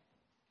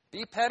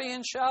 Be petty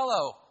and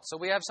shallow so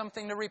we have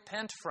something to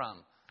repent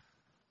from.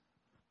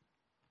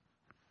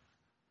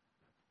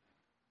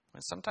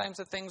 And sometimes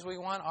the things we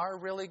want are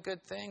really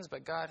good things,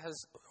 but God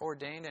has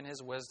ordained in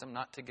His wisdom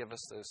not to give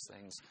us those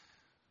things.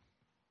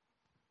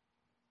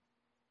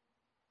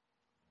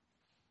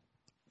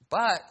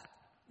 But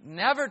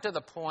never to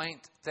the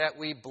point that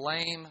we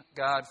blame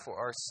God for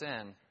our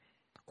sin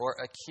or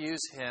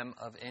accuse Him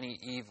of any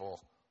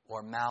evil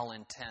or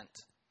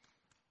malintent,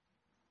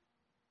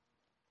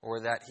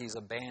 or that He's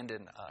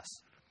abandoned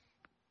us.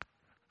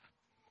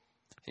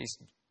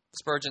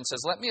 Spurgeon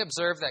says, "Let me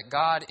observe that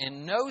God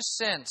in no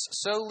sense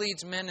so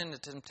leads men into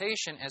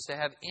temptation as to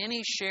have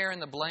any share in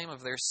the blame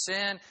of their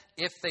sin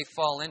if they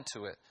fall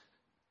into it."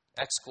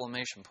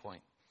 Exclamation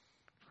point.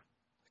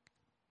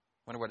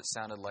 Wonder what it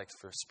sounded like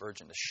for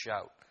Spurgeon to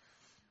shout.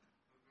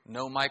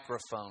 No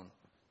microphone,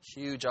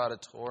 huge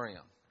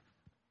auditorium.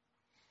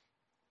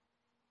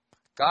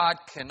 God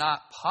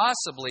cannot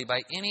possibly,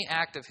 by any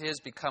act of His,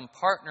 become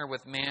partner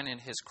with man in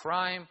his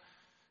crime.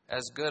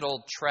 As good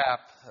old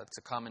Trapp, that's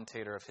a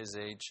commentator of his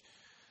age,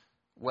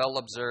 well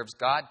observes,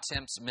 God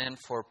tempts men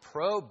for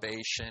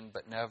probation,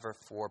 but never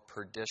for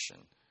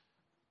perdition.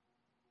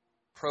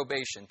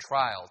 Probation,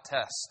 trial,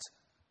 test,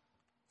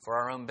 for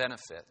our own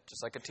benefit,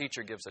 just like a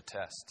teacher gives a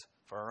test.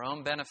 For our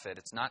own benefit.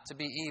 It's not to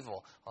be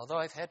evil. Although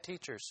I've had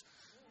teachers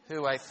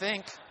who I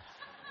think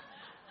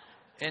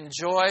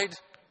enjoyed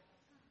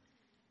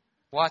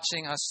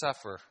watching us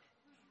suffer.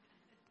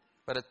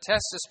 But a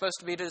test is supposed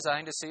to be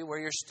designed to see where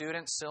your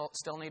students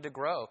still need to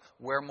grow,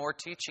 where more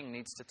teaching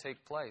needs to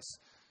take place.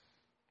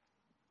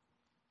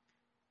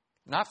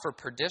 Not for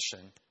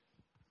perdition.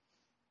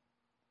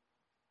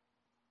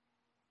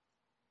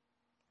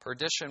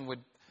 Perdition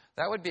would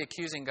be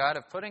accusing God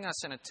of putting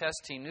us in a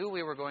test He knew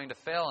we were going to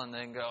fail and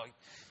then go,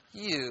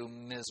 "You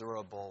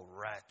miserable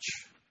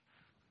wretch."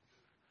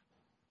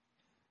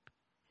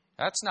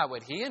 That's not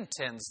what He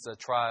intends the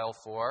trial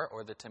for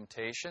or the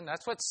temptation.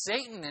 That's what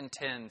Satan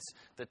intends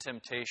the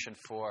temptation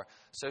for.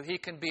 So he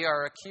can be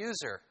our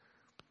accuser.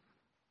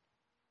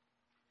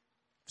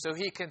 So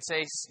he can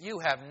say, "You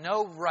have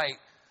no right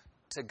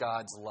to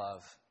God's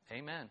love."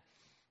 Amen.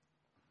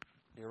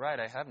 You're right,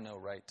 I have no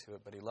right to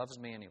it, but He loves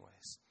me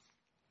anyways.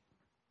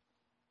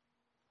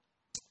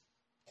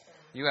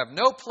 You have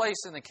no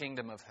place in the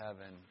kingdom of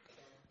heaven.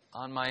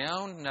 On my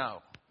own,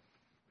 no.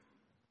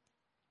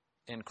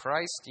 In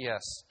Christ,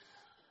 yes.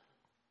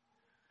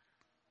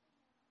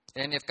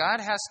 And if God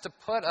has to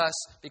put us,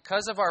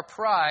 because of our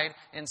pride,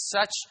 in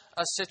such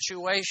a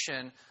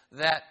situation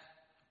that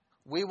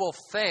we will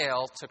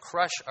fail to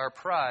crush our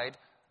pride,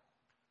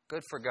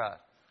 good for God.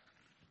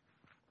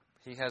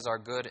 He has our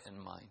good in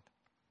mind.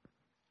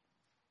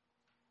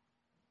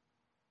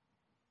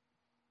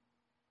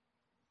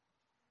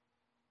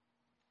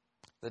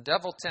 The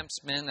devil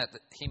tempts men that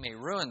he may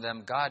ruin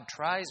them. God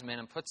tries men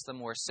and puts them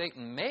where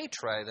Satan may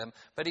try them,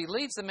 but he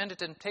leads them into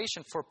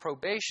temptation for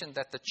probation,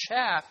 that the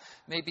chaff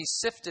may be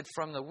sifted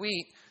from the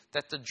wheat,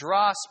 that the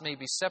dross may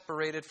be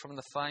separated from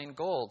the fine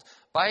gold.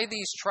 By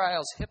these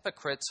trials,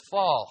 hypocrites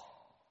fall.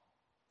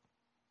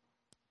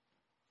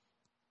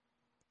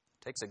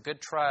 It takes a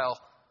good trial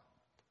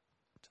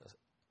to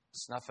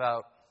snuff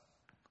out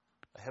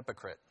a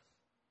hypocrite.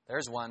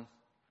 There's one.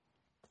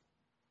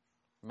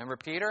 Remember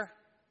Peter?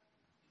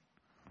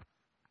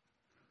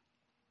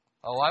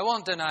 "Oh, I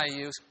won't deny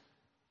you."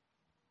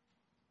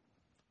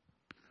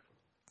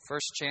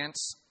 First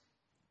chance,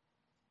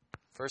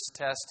 first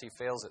test, he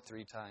fails it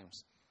 3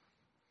 times.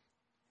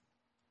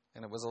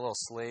 And it was a little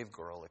slave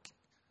girl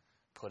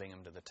putting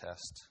him to the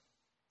test.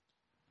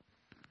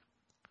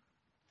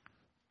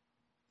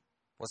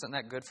 Wasn't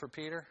that good for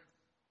Peter?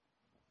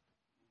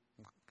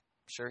 I'm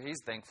sure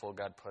he's thankful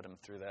God put him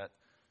through that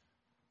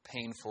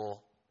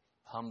painful,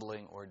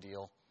 humbling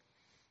ordeal.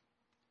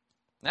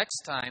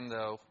 Next time,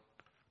 though,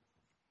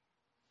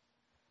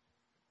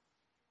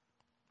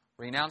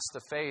 renounce the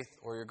faith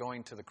or you're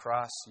going to the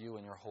cross, you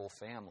and your whole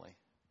family.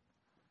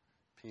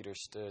 Peter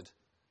stood.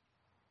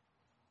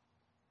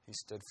 He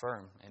stood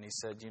firm and he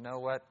said, "You know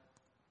what?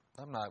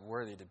 I'm not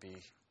worthy to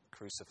be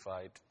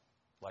crucified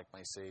like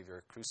my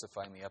Savior.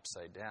 Crucify me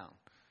upside down."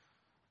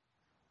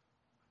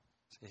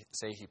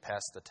 Say he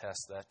passed the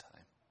test that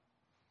time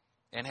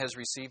and has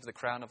received the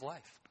crown of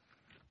life.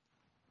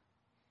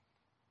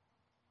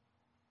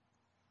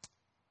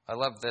 I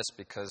love this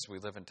because we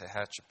live in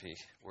Tehachapi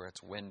where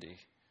it's windy.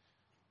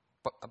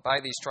 By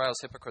these trials,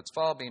 hypocrites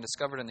fall, being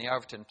discovered in the hour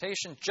of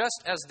temptation,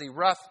 just as the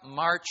rough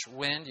March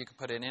wind, you could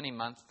put in any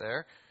month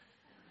there,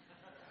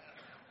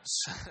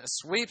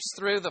 sweeps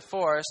through the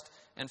forest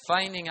and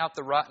finding out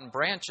the rotten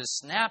branches,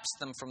 snaps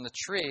them from the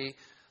tree,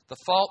 the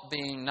fault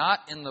being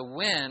not in the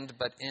wind,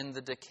 but in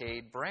the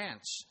decayed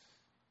branch.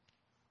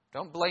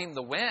 Don't blame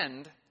the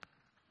wind.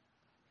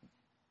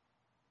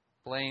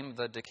 Blame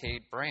the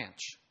decayed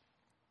branch.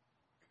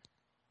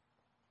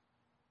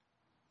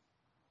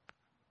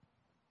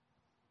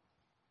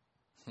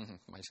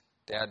 My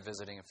dad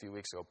visiting a few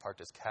weeks ago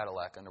parked his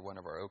Cadillac under one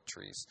of our oak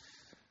trees.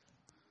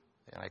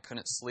 And I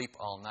couldn't sleep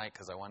all night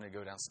because I wanted to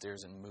go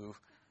downstairs and move.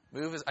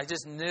 I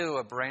just knew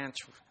a branch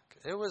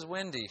It was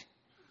windy.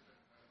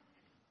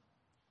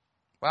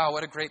 Wow,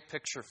 what a great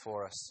picture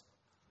for us.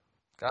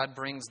 God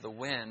brings the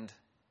wind.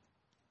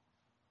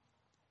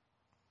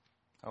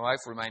 My wife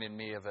reminded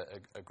me of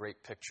a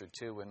great picture,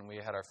 too, when we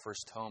had our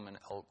first home in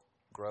Elk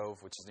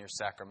Grove, which is near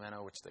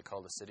Sacramento, which they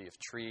call the city of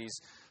trees.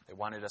 They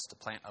wanted us to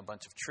plant a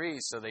bunch of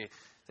trees, so they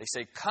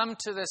say, come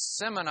to this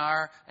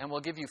seminar and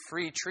we'll give you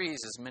free trees,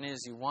 as many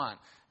as you want.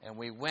 And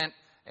we went,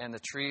 and the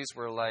trees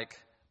were like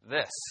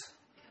this.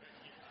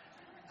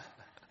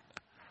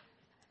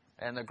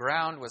 And the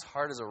ground was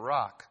hard as a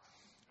rock.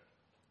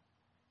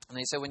 And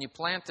they said, when you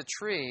plant the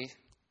tree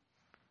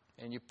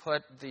and you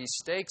put the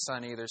stakes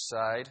on either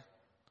side,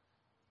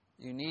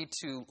 you need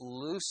to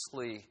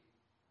loosely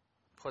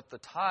put the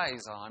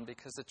ties on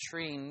because the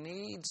tree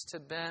needs to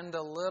bend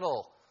a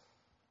little.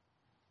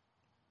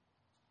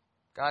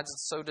 God's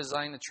so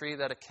designed the tree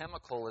that a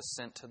chemical is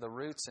sent to the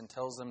roots and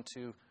tells them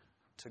to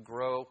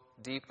grow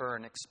deeper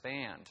and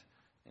expand.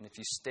 And if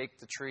you stake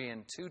the tree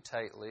in too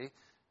tightly,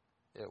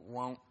 it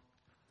won't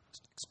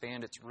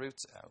expand its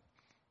roots out.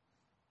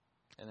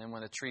 And then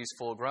when the tree's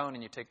full grown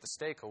and you take the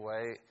stake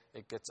away,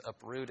 it gets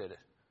uprooted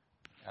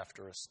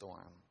after a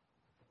storm.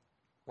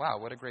 Wow,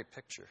 what a great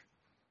picture.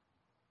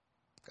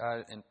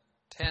 God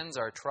intends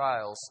our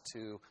trials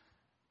to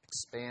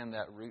expand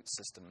that root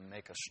system and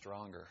make us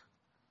stronger.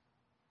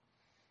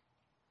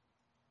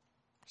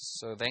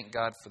 So thank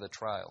God for the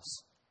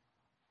trials.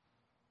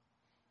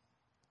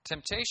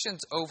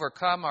 Temptations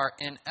overcome our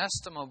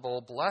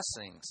inestimable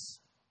blessings.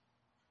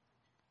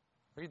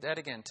 Read that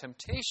again.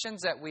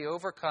 Temptations that we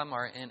overcome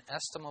are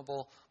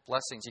inestimable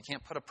blessings. You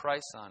can't put a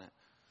price on it.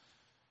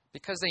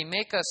 Because they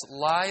make us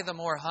lie the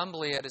more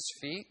humbly at His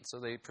feet, so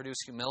they produce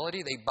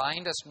humility. They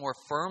bind us more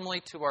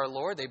firmly to our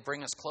Lord. They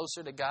bring us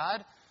closer to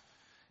God.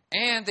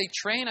 And they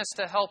train us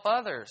to help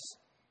others.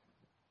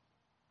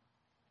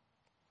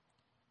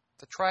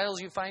 The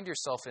trials you find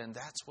yourself in,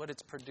 that's what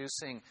it's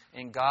producing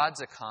in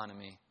God's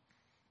economy.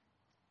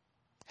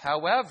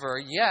 However,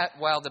 yet,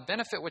 while the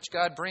benefit which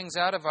God brings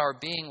out of our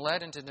being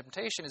led into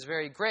temptation is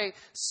very great,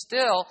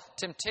 still,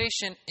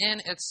 temptation in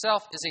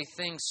itself is a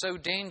thing so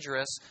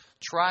dangerous,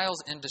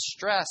 trials and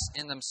distress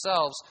in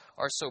themselves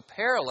are so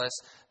perilous,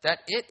 that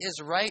it is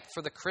right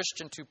for the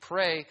Christian to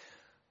pray,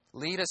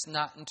 lead us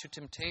not into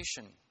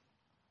temptation.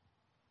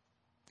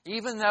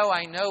 Even though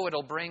I know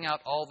it'll bring out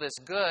all this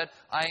good,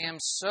 I am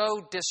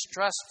so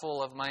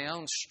distrustful of my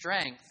own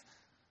strength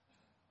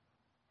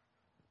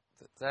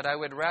that I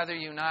would rather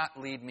you not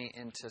lead me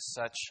into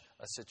such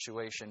a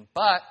situation,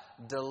 but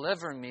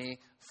deliver me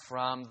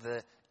from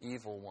the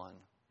evil one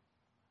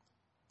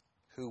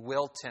who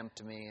will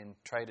tempt me and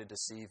try to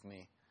deceive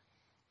me,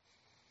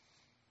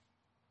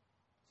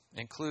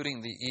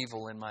 including the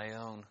evil in my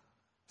own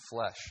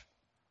flesh.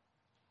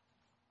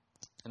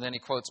 And then he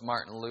quotes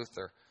Martin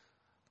Luther.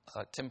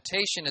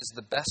 Temptation is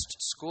the best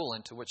school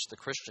into which the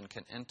Christian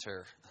can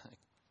enter.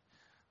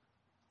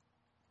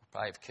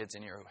 I have kids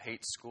in here who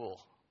hate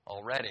school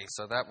already,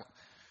 so that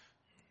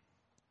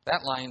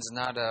line's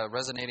not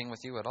resonating with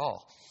you at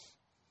all.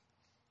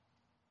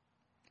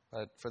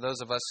 But for those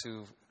of us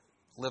who've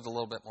lived a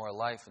little bit more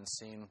life and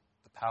seen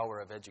the power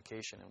of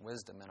education and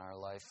wisdom in our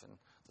life and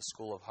the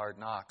school of hard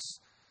knocks,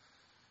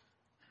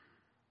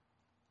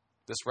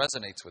 this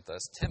resonates with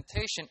us.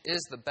 Temptation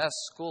is the best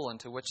school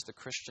into which the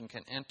Christian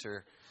can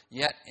enter.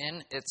 Yet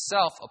in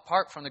itself,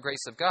 apart from the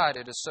grace of God,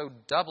 it is so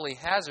doubly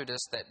hazardous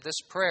that this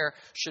prayer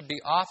should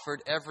be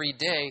offered every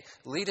day.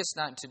 Lead us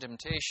not into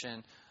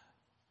temptation,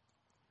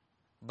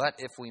 but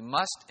if we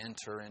must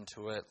enter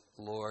into it,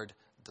 Lord,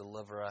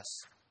 deliver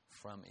us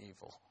from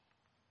evil.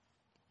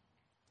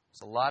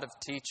 It's a lot of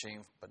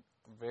teaching, but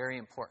a very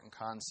important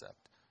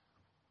concept.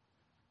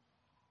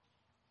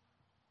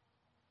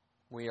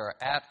 We are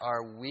at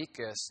our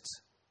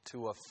weakest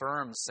to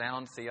affirm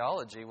sound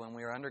theology when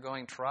we are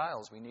undergoing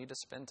trials. We need to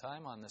spend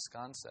time on this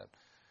concept.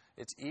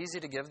 It's easy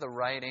to give the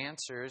right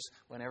answers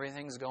when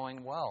everything's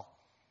going well.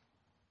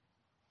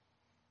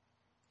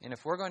 And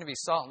if we're going to be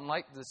salt and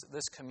light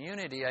this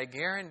community, I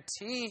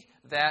guarantee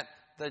that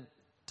the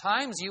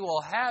times you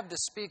will have to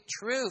speak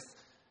truth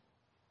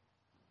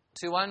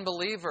to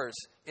unbelievers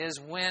is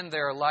when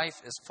their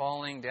life is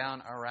falling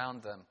down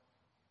around them.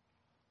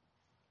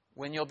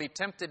 When you'll be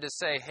tempted to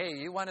say, hey,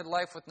 you wanted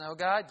life with no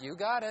God? You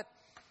got it.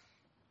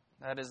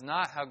 That is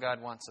not how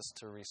God wants us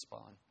to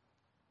respond.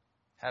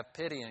 Have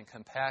pity and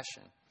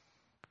compassion.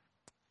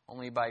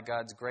 Only by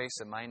God's grace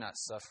am I not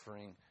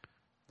suffering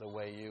the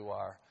way you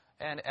are.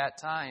 And at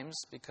times,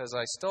 because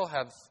I still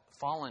have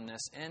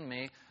fallenness in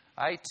me,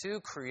 I too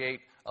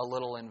create a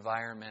little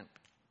environment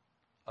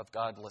of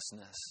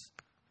godlessness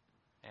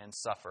and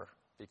suffer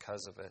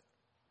because of it.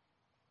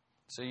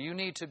 So you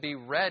need to be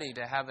ready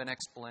to have an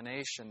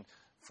explanation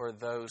for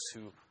those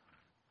who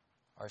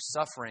are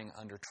suffering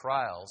under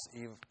trials,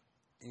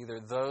 either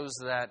those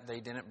that they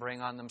didn't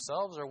bring on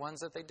themselves or ones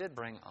that they did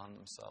bring on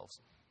themselves.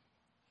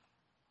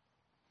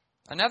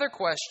 Another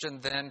question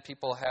then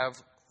people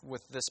have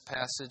with this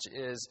passage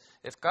is,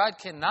 if God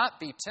cannot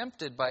be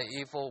tempted by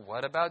evil,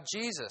 what about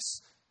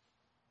Jesus?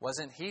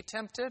 Wasn't He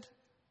tempted?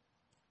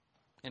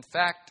 In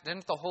fact,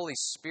 didn't the Holy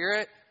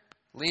Spirit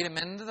lead him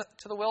into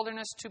the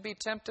wilderness to be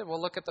tempted?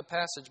 Well, look at the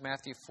passage,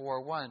 Matthew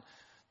 4:1.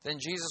 Then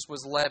Jesus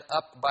was led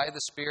up by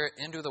the Spirit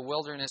into the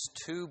wilderness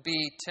to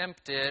be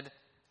tempted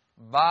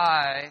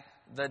by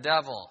the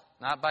devil.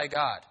 Not by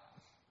God,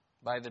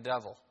 by the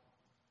devil.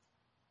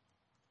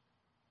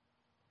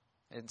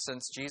 And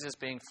since Jesus,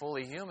 being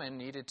fully human,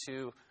 needed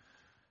to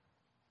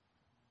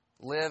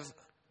live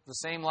the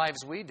same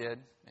lives we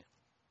did,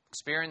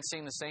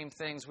 experiencing the same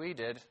things we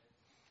did,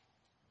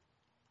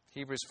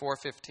 Hebrews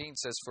 4:15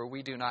 says, "For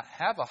we do not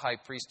have a high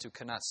priest who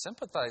cannot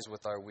sympathize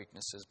with our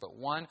weaknesses, but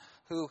one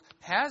who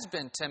has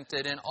been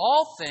tempted in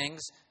all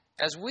things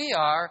as we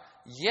are,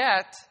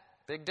 yet,"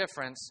 big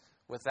difference,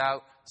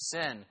 "without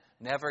sin."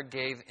 Never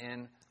gave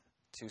in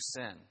to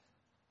sin.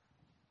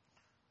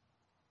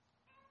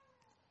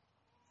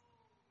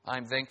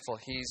 I'm thankful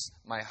He's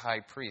my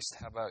high priest.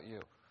 How about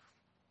you?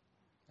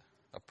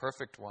 A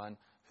perfect one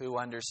who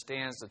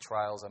understands the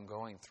trials I'm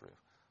going through.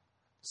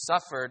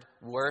 Suffered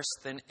worse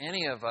than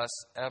any of us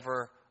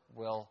ever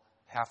will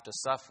have to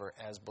suffer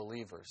as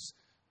believers.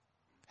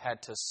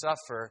 Had to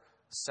suffer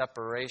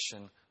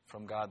separation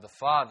from God the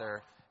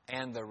Father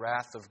and the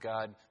wrath of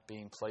God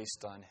being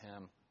placed on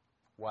Him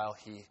while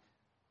He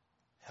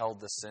held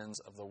the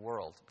sins of the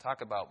world.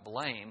 Talk about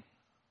blame.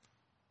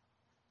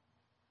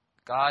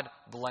 God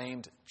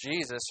blamed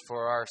Jesus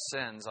for our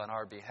sins on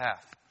our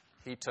behalf.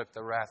 He took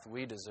the wrath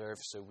we deserve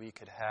so we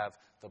could have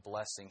the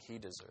blessing He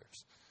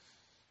deserves.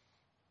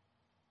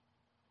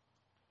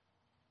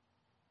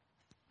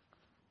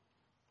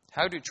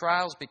 How do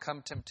trials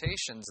become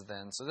temptations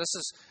then? So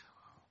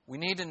we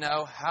need to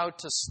know how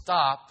to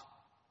stop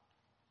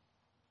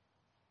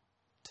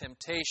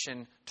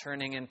temptation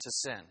turning into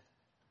sin.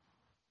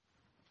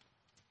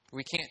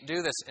 We can't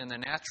do this in the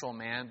natural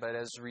man, but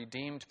as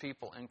redeemed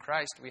people in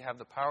Christ, we have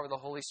the power of the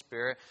Holy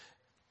Spirit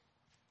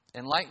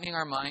enlightening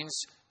our minds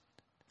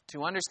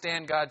to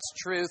understand God's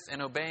truth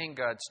and obeying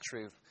God's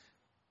truth.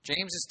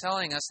 James is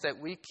telling us that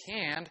we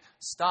can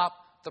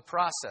stop the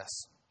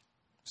process.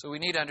 So we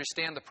need to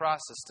understand the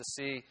process to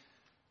see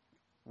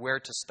where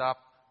to stop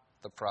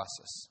the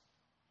process.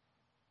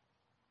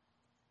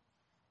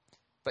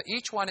 But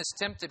each one is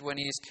tempted when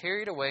he is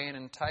carried away and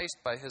enticed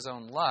by his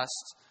own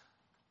lust.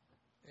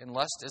 And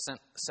lust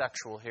isn't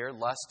sexual here.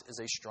 Lust is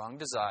a strong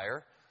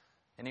desire.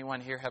 Anyone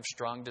here have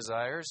strong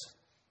desires?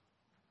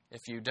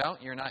 If you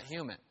don't, you're not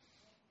human.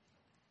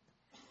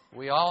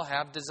 We all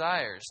have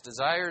desires.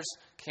 Desires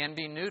can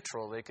be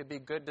neutral. They could be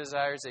good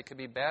desires. They could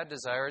be bad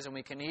desires. And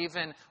we can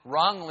even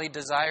wrongly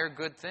desire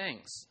good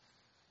things.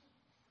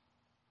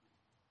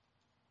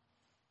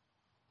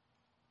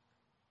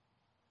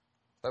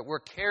 But we're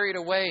carried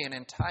away and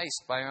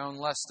enticed by our own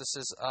lust. This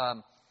is,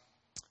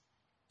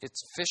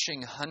 it's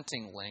fishing,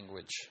 hunting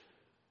language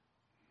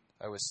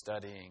I was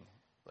studying.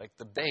 Like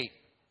the bait,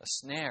 a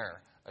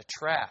snare, a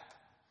trap.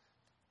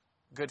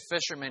 Good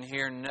fishermen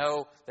here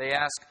know, they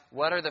ask,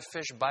 what are the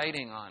fish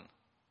biting on?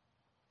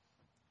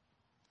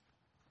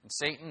 And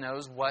Satan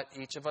knows what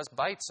each of us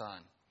bites on.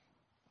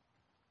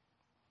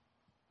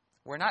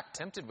 We're not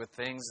tempted with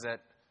things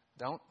that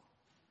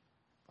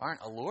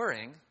aren't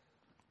alluring.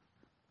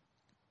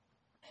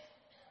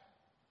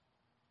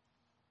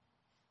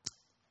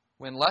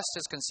 When lust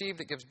is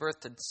conceived, it gives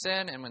birth to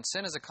sin, and when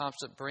sin is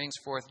accomplished, it brings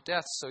forth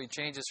death. So he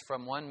changes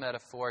from one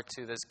metaphor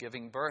to this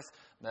giving birth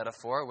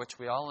metaphor, which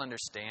we all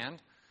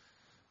understand.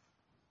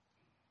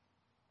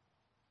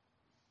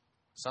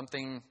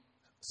 An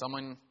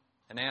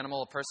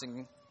animal, a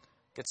person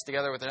gets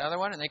together with another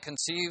one, and they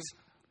conceive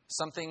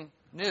something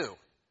new.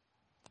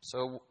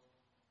 So,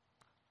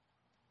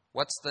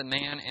 what's the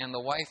man and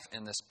the wife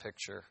in this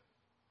picture?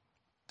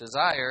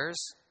 Desires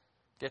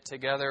get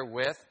together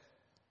with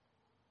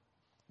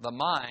the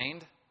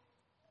mind.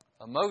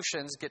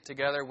 Emotions get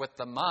together with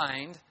the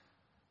mind,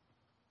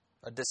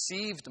 a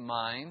deceived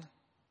mind,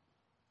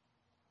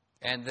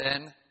 and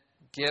then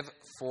give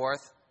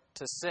forth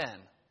to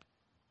sin.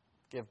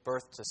 Give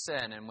birth to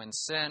sin. And when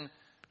sin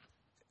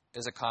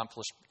is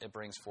accomplished, it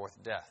brings forth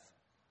death.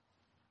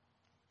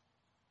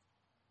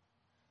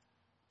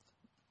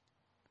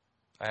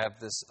 I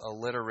have this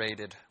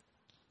alliterated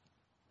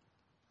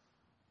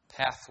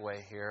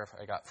pathway here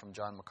I got from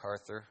John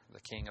MacArthur,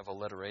 the king of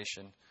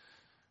alliteration.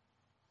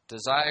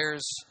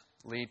 Desires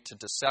lead to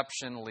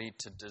deception, lead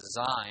to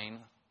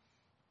design,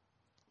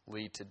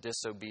 lead to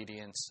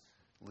disobedience,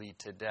 lead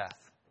to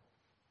death.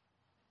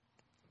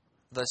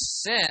 The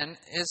sin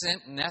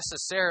isn't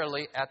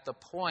necessarily at the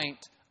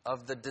point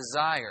of the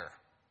desire.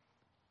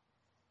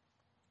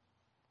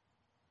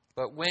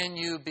 But when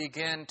you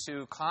begin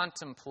to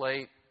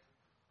contemplate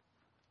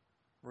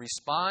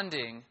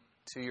responding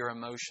to your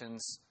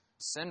emotions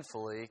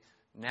sinfully,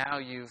 now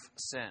you've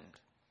sinned.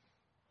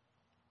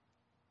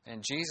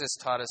 And Jesus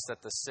taught us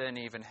that the sin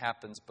even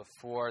happens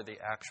before the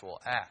actual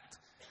act.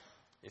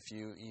 If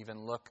you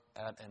even look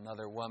at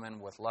another woman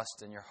with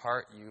lust in your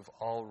heart, you've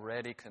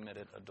already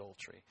committed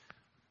adultery.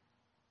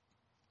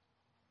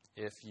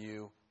 If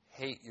you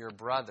hate your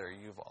brother,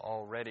 you've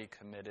already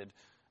committed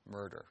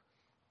murder.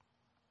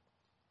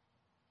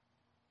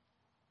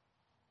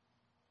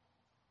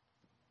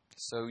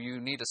 So you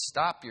need to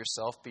stop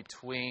yourself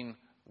between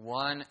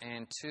 1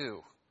 and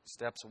 2.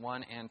 Steps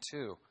 1 and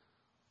 2.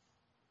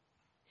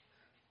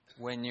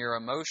 When your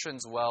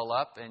emotions well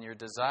up and your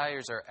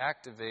desires are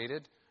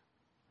activated,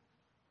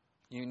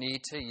 you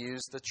need to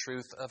use the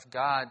truth of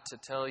God to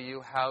tell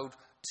you how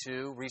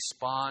to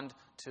respond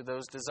to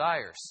those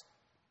desires.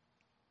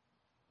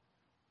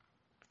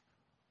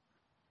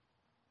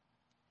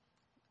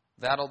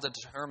 That'll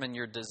determine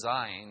your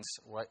designs,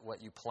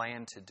 what you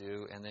plan to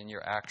do, and then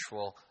your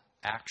actual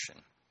action.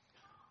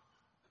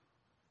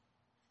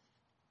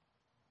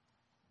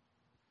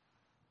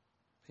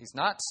 He's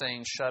not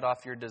saying shut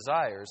off your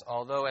desires,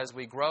 although as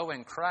we grow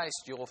in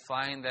Christ, you'll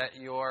find that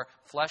your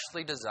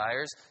fleshly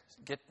desires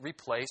get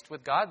replaced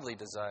with godly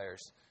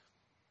desires.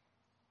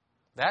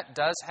 That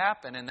does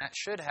happen, and that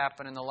should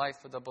happen in the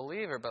life of the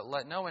believer, but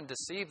let no one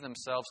deceive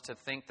themselves to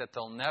think that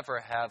they'll never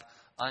have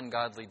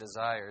ungodly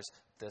desires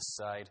this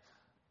side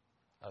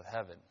of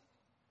heaven.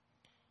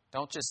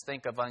 Don't just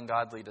think of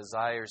ungodly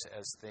desires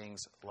as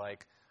things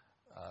like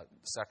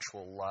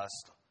sexual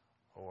lust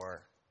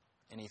or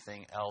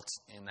anything else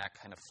in that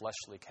kind of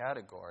fleshly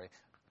category.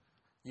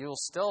 You'll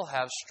still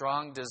have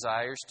strong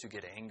desires to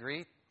get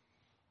angry,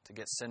 to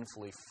get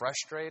sinfully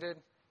frustrated,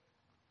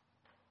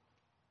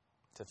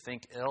 to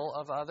think ill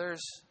of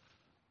others,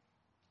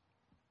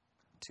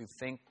 to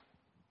think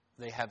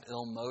they have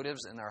ill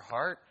motives in their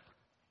heart.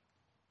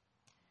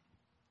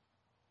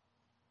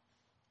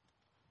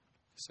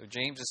 So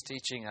James is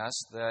teaching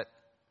us that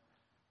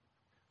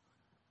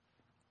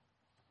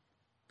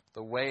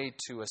the way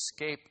to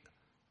escape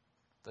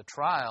the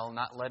trial,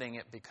 not letting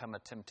it become a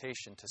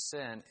temptation to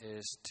sin,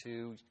 is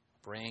to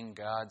bring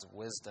God's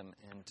wisdom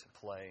into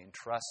play and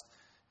trust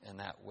in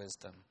that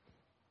wisdom.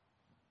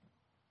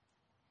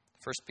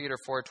 1 Peter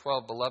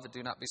 4:12, Beloved,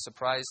 do not be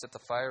surprised at the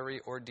fiery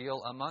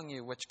ordeal among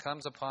you, which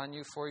comes upon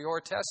you for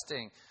your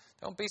testing.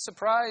 Don't be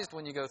surprised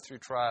when you go through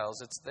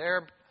trials. It's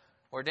there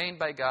ordained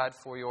by God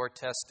for your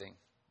testing.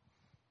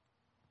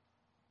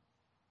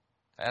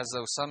 As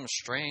though some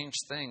strange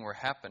thing were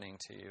happening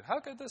to you. How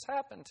could this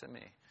happen to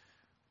me?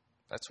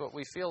 That's what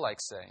we feel like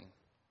saying.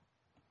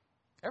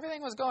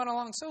 Everything was going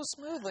along so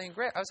smoothly and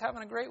great. I was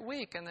having a great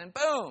week, and then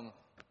boom!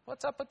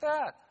 What's up with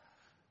that?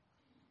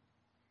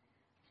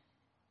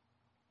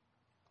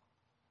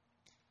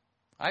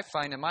 I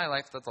find in my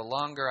life that the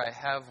longer I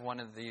have one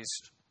of these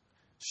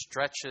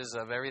stretches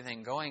of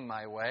everything going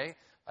my way,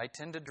 I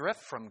tend to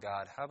drift from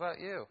God. How about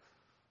you?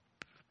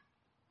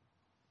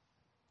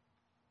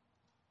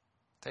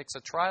 It takes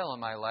a trial in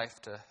my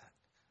life to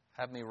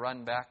have me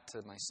run back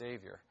to my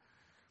Savior.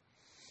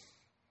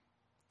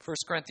 1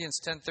 Corinthians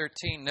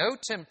 10:13, no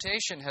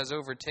temptation has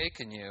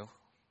overtaken you.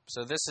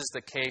 So this is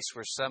the case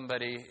where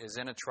somebody is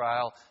in a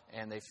trial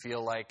and they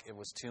feel like it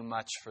was too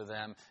much for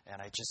them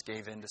and I just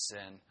gave in to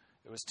sin.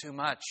 It was too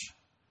much.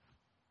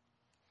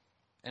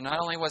 And not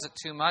only was it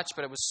too much,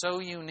 but it was so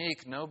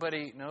unique.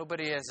 Nobody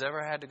has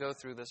ever had to go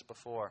through this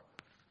before.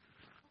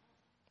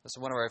 This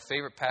is one of our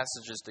favorite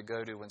passages to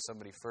go to when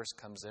somebody first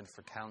comes in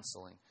for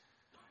counseling.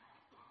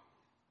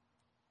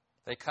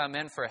 They come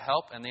in for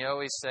help and they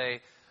always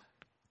say,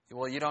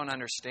 well, you don't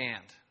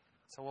understand.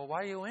 So, well,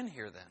 why are you in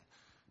here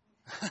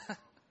then?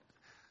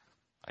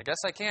 I guess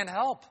I can't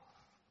help.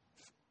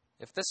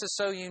 If this is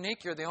so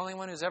unique, you're the only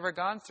one who's ever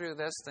gone through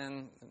this,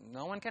 then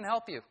no one can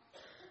help you.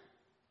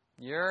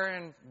 You're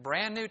in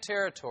brand new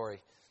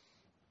territory.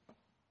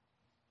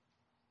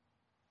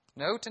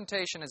 No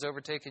temptation has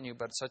overtaken you,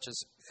 but such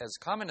as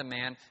common to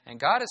man. And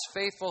God is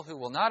faithful, who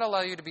will not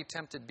allow you to be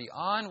tempted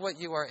beyond what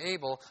you are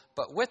able,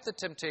 but with the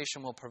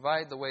temptation will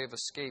provide the way of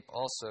escape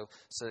also,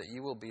 so that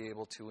you will be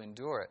able to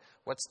endure it.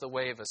 What's the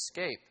way of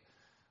escape?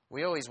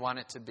 We always want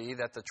it to be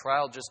that the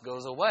trial just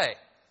goes away.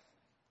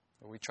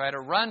 Or we try to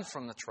run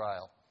from the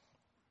trial.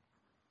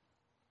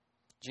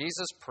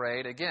 Jesus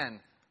prayed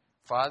again,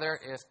 Father,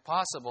 if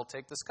possible,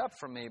 take this cup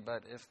from me,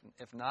 but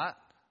if not,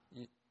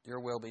 your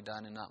will be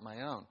done and not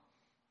my own.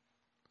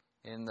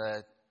 In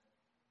the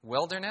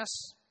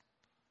wilderness,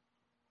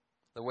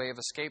 the way of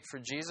escape for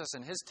Jesus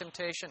and his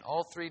temptation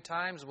all 3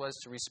 times was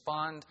to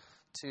respond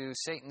to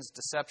Satan's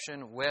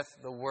deception with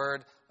the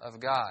Word of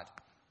God.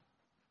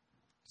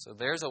 So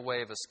there's a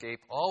way of escape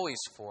always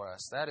for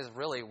us. That is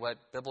really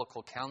what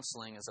biblical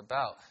counseling is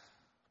about.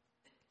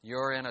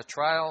 You're in a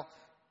trial,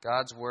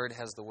 God's Word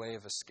has the way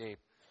of escape.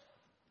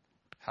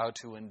 How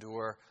to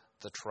endure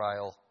the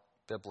trial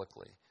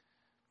biblically.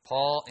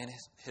 Paul, in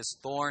his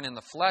thorn in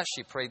the flesh,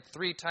 he prayed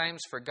 3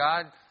 times for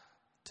God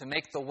to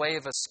make the way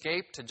of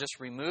escape, to just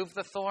remove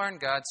the thorn.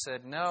 God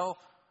said, no,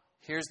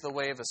 here's the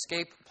way of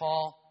escape,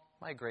 Paul.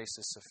 My grace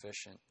is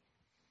sufficient.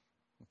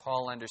 And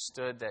Paul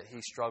understood that he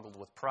struggled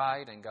with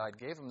pride, and God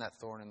gave him that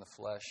thorn in the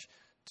flesh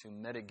to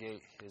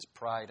mitigate his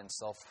pride and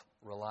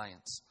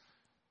self-reliance.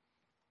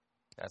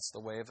 That's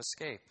the way of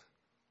escape.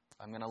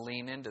 I'm going to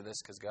lean into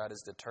this because God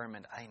is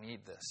determined I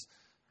need this.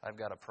 I've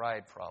got a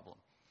pride problem.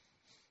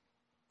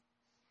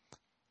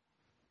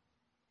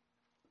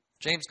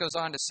 James goes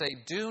on to say,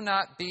 "Do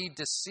not be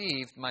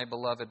deceived, my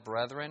beloved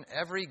brethren.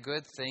 Every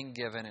good thing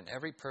given and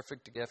every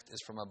perfect gift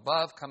is from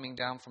above, coming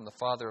down from the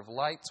Father of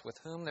lights, with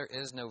whom there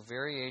is no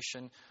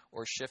variation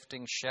or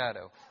shifting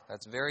shadow."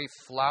 That's very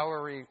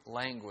flowery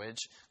language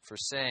for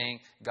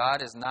saying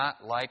God is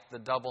not like the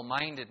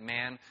double-minded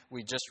man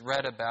we just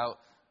read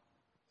about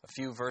a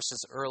few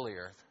verses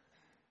earlier.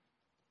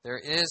 There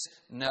is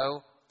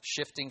no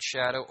shifting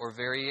shadow or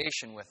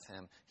variation with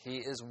Him. He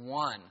is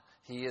one.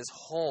 He is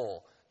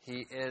whole.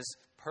 He is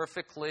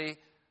perfectly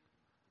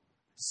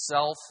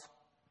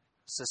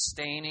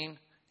self-sustaining.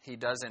 He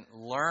doesn't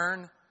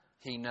learn.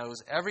 He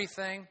knows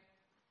everything.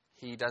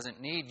 He doesn't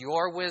need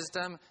your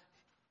wisdom.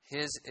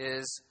 His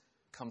is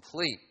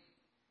complete.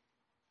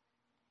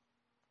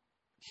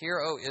 Hear,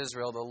 O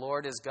Israel, the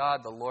Lord is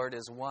God, the Lord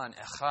is one.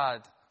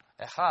 Echad,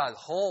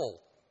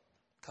 whole,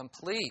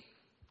 complete.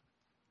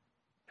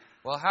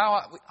 Well,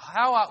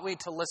 how ought we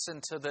to listen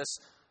to this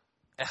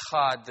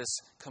Echad, this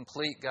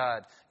complete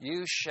God?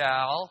 You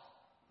shall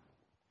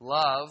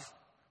love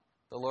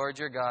the Lord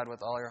your God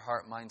with all your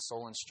heart, mind,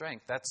 soul, and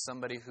strength. That's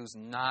somebody who's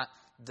not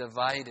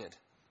divided.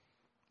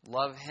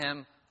 Love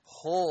Him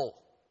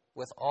whole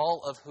with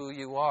all of who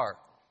you are.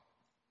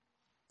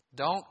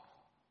 Don't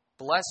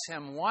bless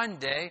Him one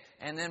day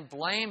and then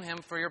blame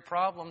Him for your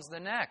problems the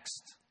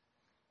next.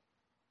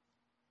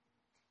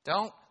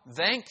 Don't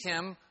thank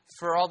Him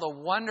for all the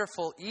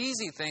wonderful,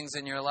 easy things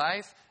in your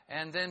life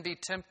and then be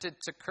tempted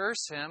to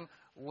curse Him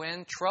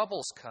when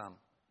troubles come.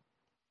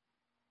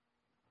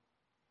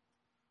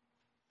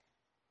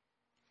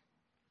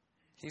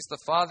 He's the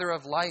Father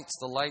of lights,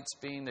 the lights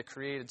being the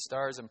created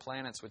stars and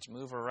planets which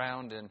move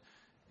around and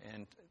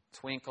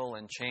twinkle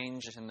and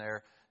change in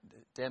their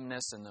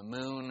dimness, and the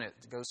moon,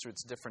 it goes through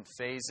its different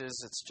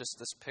phases. It's just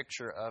this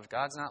picture of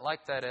God's not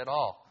like that at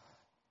all.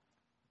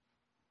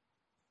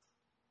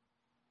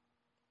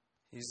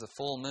 He's the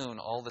full moon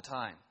all the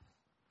time.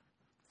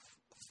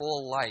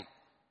 Full light.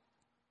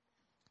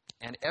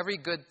 And every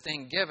good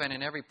thing given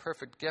and every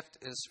perfect gift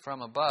is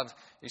from above.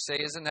 You say,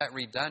 isn't that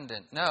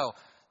redundant? No.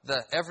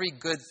 The every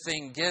good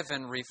thing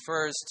given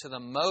refers to the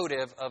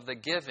motive of the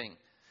giving.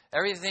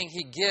 Everything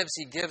He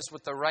gives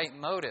with the right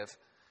motive.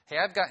 Hey,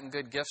 I've gotten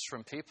good gifts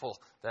from people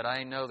that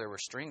I know there were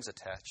strings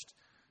attached.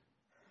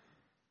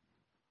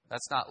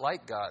 That's not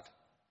like God.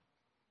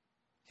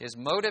 His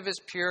motive is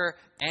pure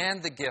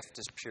and the gift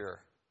is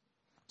pure.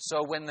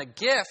 So when the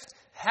gift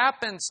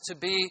happens to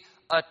be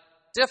a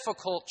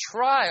difficult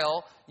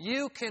trial,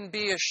 you can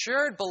be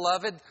assured,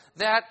 beloved,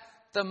 that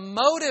the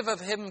motive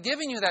of Him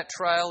giving you that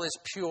trial is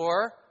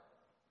pure,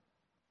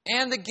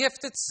 and the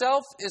gift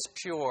itself is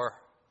pure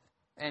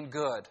and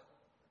good.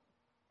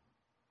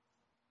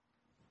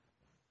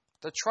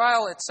 The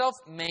trial itself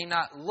may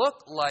not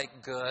look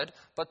like good,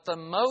 but the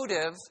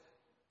motive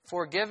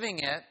for giving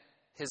it,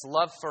 His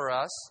love for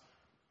us,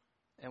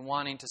 and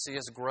wanting to see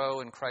us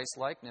grow in Christ's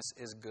likeness,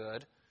 is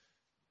good.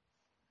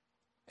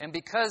 And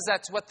because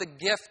that's what the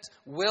gift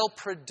will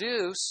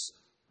produce,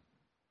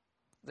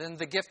 then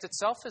the gift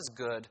itself is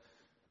good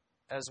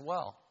as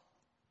well.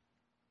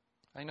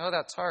 I know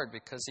that's hard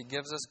because He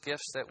gives us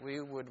gifts that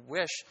we would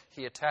wish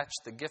He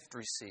attached the gift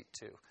receipt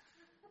to.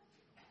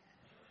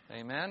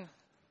 Amen?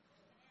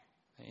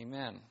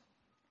 Amen.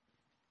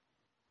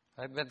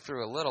 I've been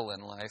through a little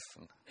in life,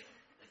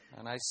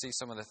 and I see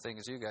some of the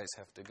things you guys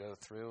have to go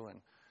through,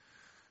 and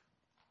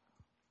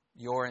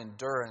your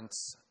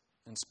endurance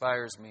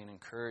inspires me and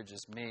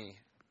encourages me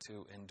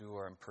to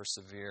endure and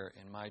persevere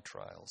in my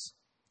trials.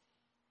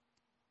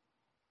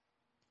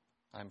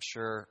 I'm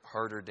sure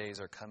harder days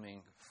are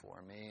coming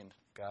for me, and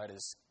God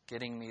is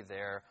getting me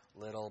there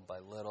little by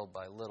little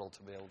by little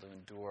to be able to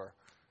endure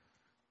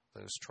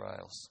those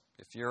trials.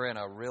 If you're in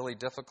a really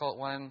difficult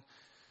one,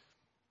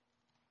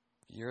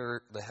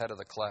 you're the head of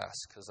the class,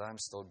 because I'm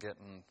still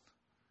getting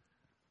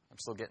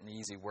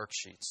easy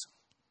worksheets.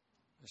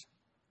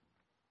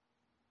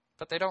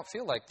 But they don't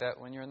feel like that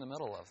when you're in the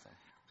middle of them.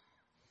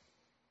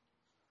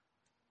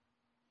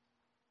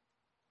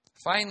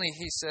 Finally,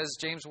 he says,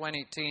 James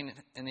 1:18,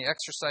 in the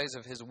exercise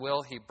of His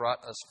will, He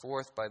brought us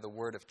forth by the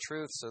word of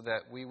truth, so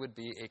that we would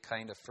be a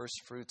kind of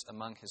first fruits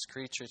among His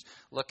creatures.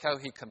 Look how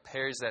he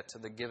compares that to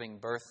the giving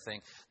birth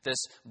thing.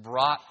 This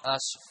brought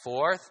us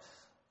forth,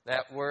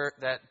 that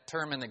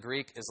term in the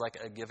Greek is like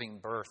a giving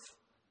birth.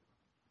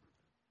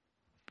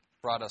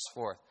 Brought us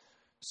forth.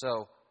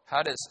 So,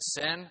 how does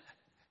sin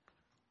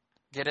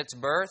get its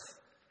birth?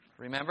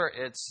 Remember,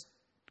 it's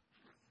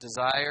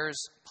desires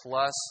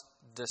plus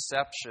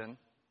deception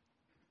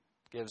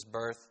gives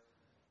birth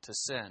to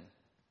sin.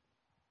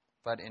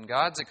 But in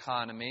God's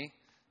economy,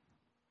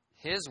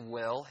 His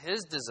will,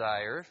 His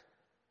desire,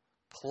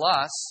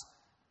 plus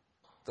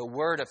the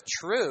word of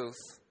truth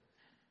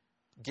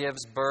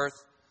gives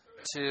birth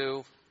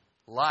to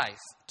life,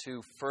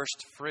 to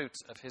first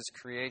fruits of His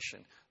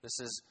creation. This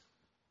is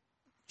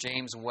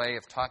James' way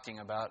of talking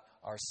about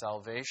our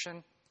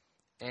salvation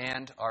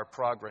and our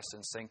progress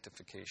in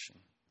sanctification.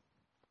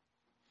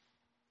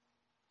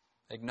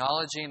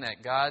 Acknowledging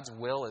that God's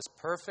will is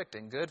perfect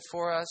and good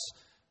for us,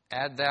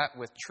 add that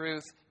with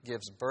truth,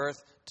 gives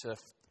birth to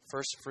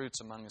first fruits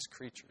among his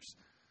creatures.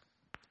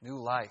 New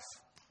life.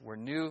 We're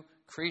new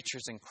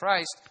creatures in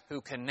Christ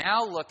who can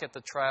now look at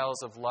the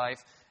trials of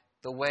life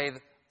the way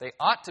they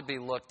ought to be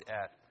looked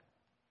at.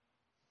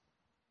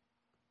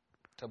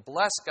 To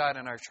bless God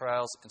in our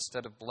trials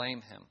instead of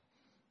blame him.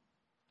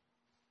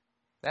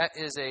 That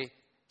is a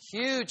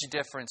huge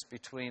difference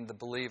between the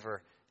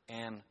believer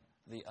and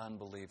the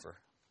unbeliever.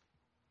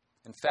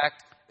 In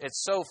fact,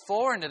 it's so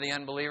foreign to the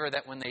unbeliever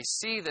that when they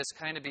see this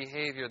kind of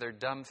behavior, they're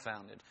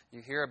dumbfounded.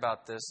 You hear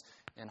about this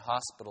in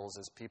hospitals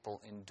as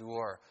people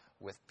endure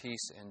with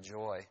peace and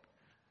joy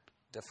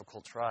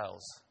difficult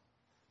trials.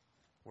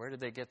 Where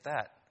did they get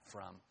that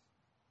from?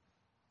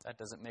 That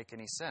doesn't make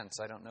any sense.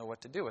 I don't know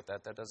what to do with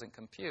that. That doesn't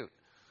compute.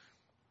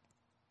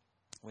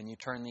 When you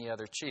turn the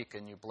other cheek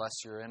and you bless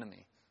your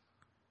enemy,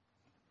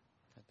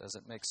 it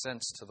doesn't make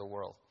sense to the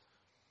world.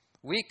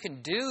 We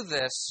can do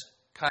this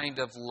kind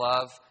of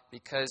love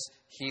because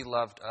he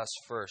loved us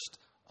first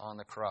on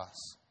the cross.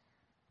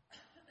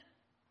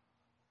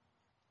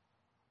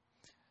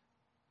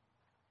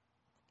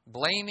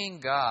 Blaming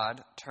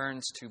God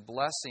turns to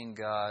blessing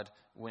God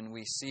when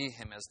we see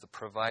him as the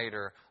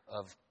provider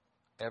of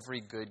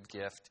every good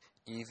gift,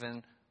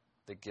 even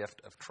the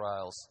gift of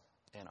trials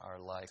in our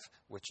life,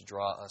 which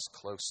draw us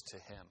close to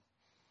him.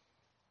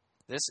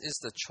 This is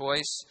the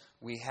choice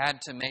we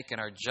had to make in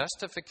our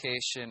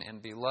justification,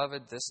 and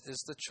beloved, this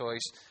is the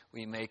choice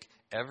we make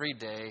every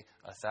day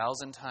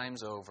 1,000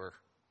 times over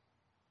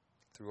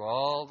through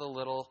all the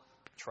little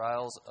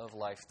trials of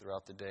life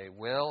throughout the day.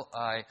 Will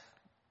I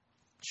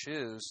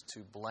choose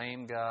to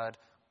blame God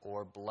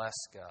or bless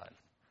God?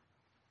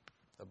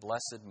 The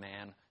blessed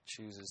man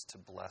chooses to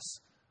bless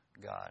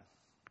God.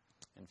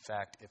 In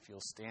fact, if you'll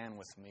stand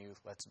with me,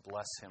 let's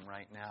bless him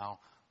right now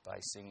by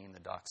singing the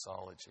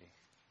doxology.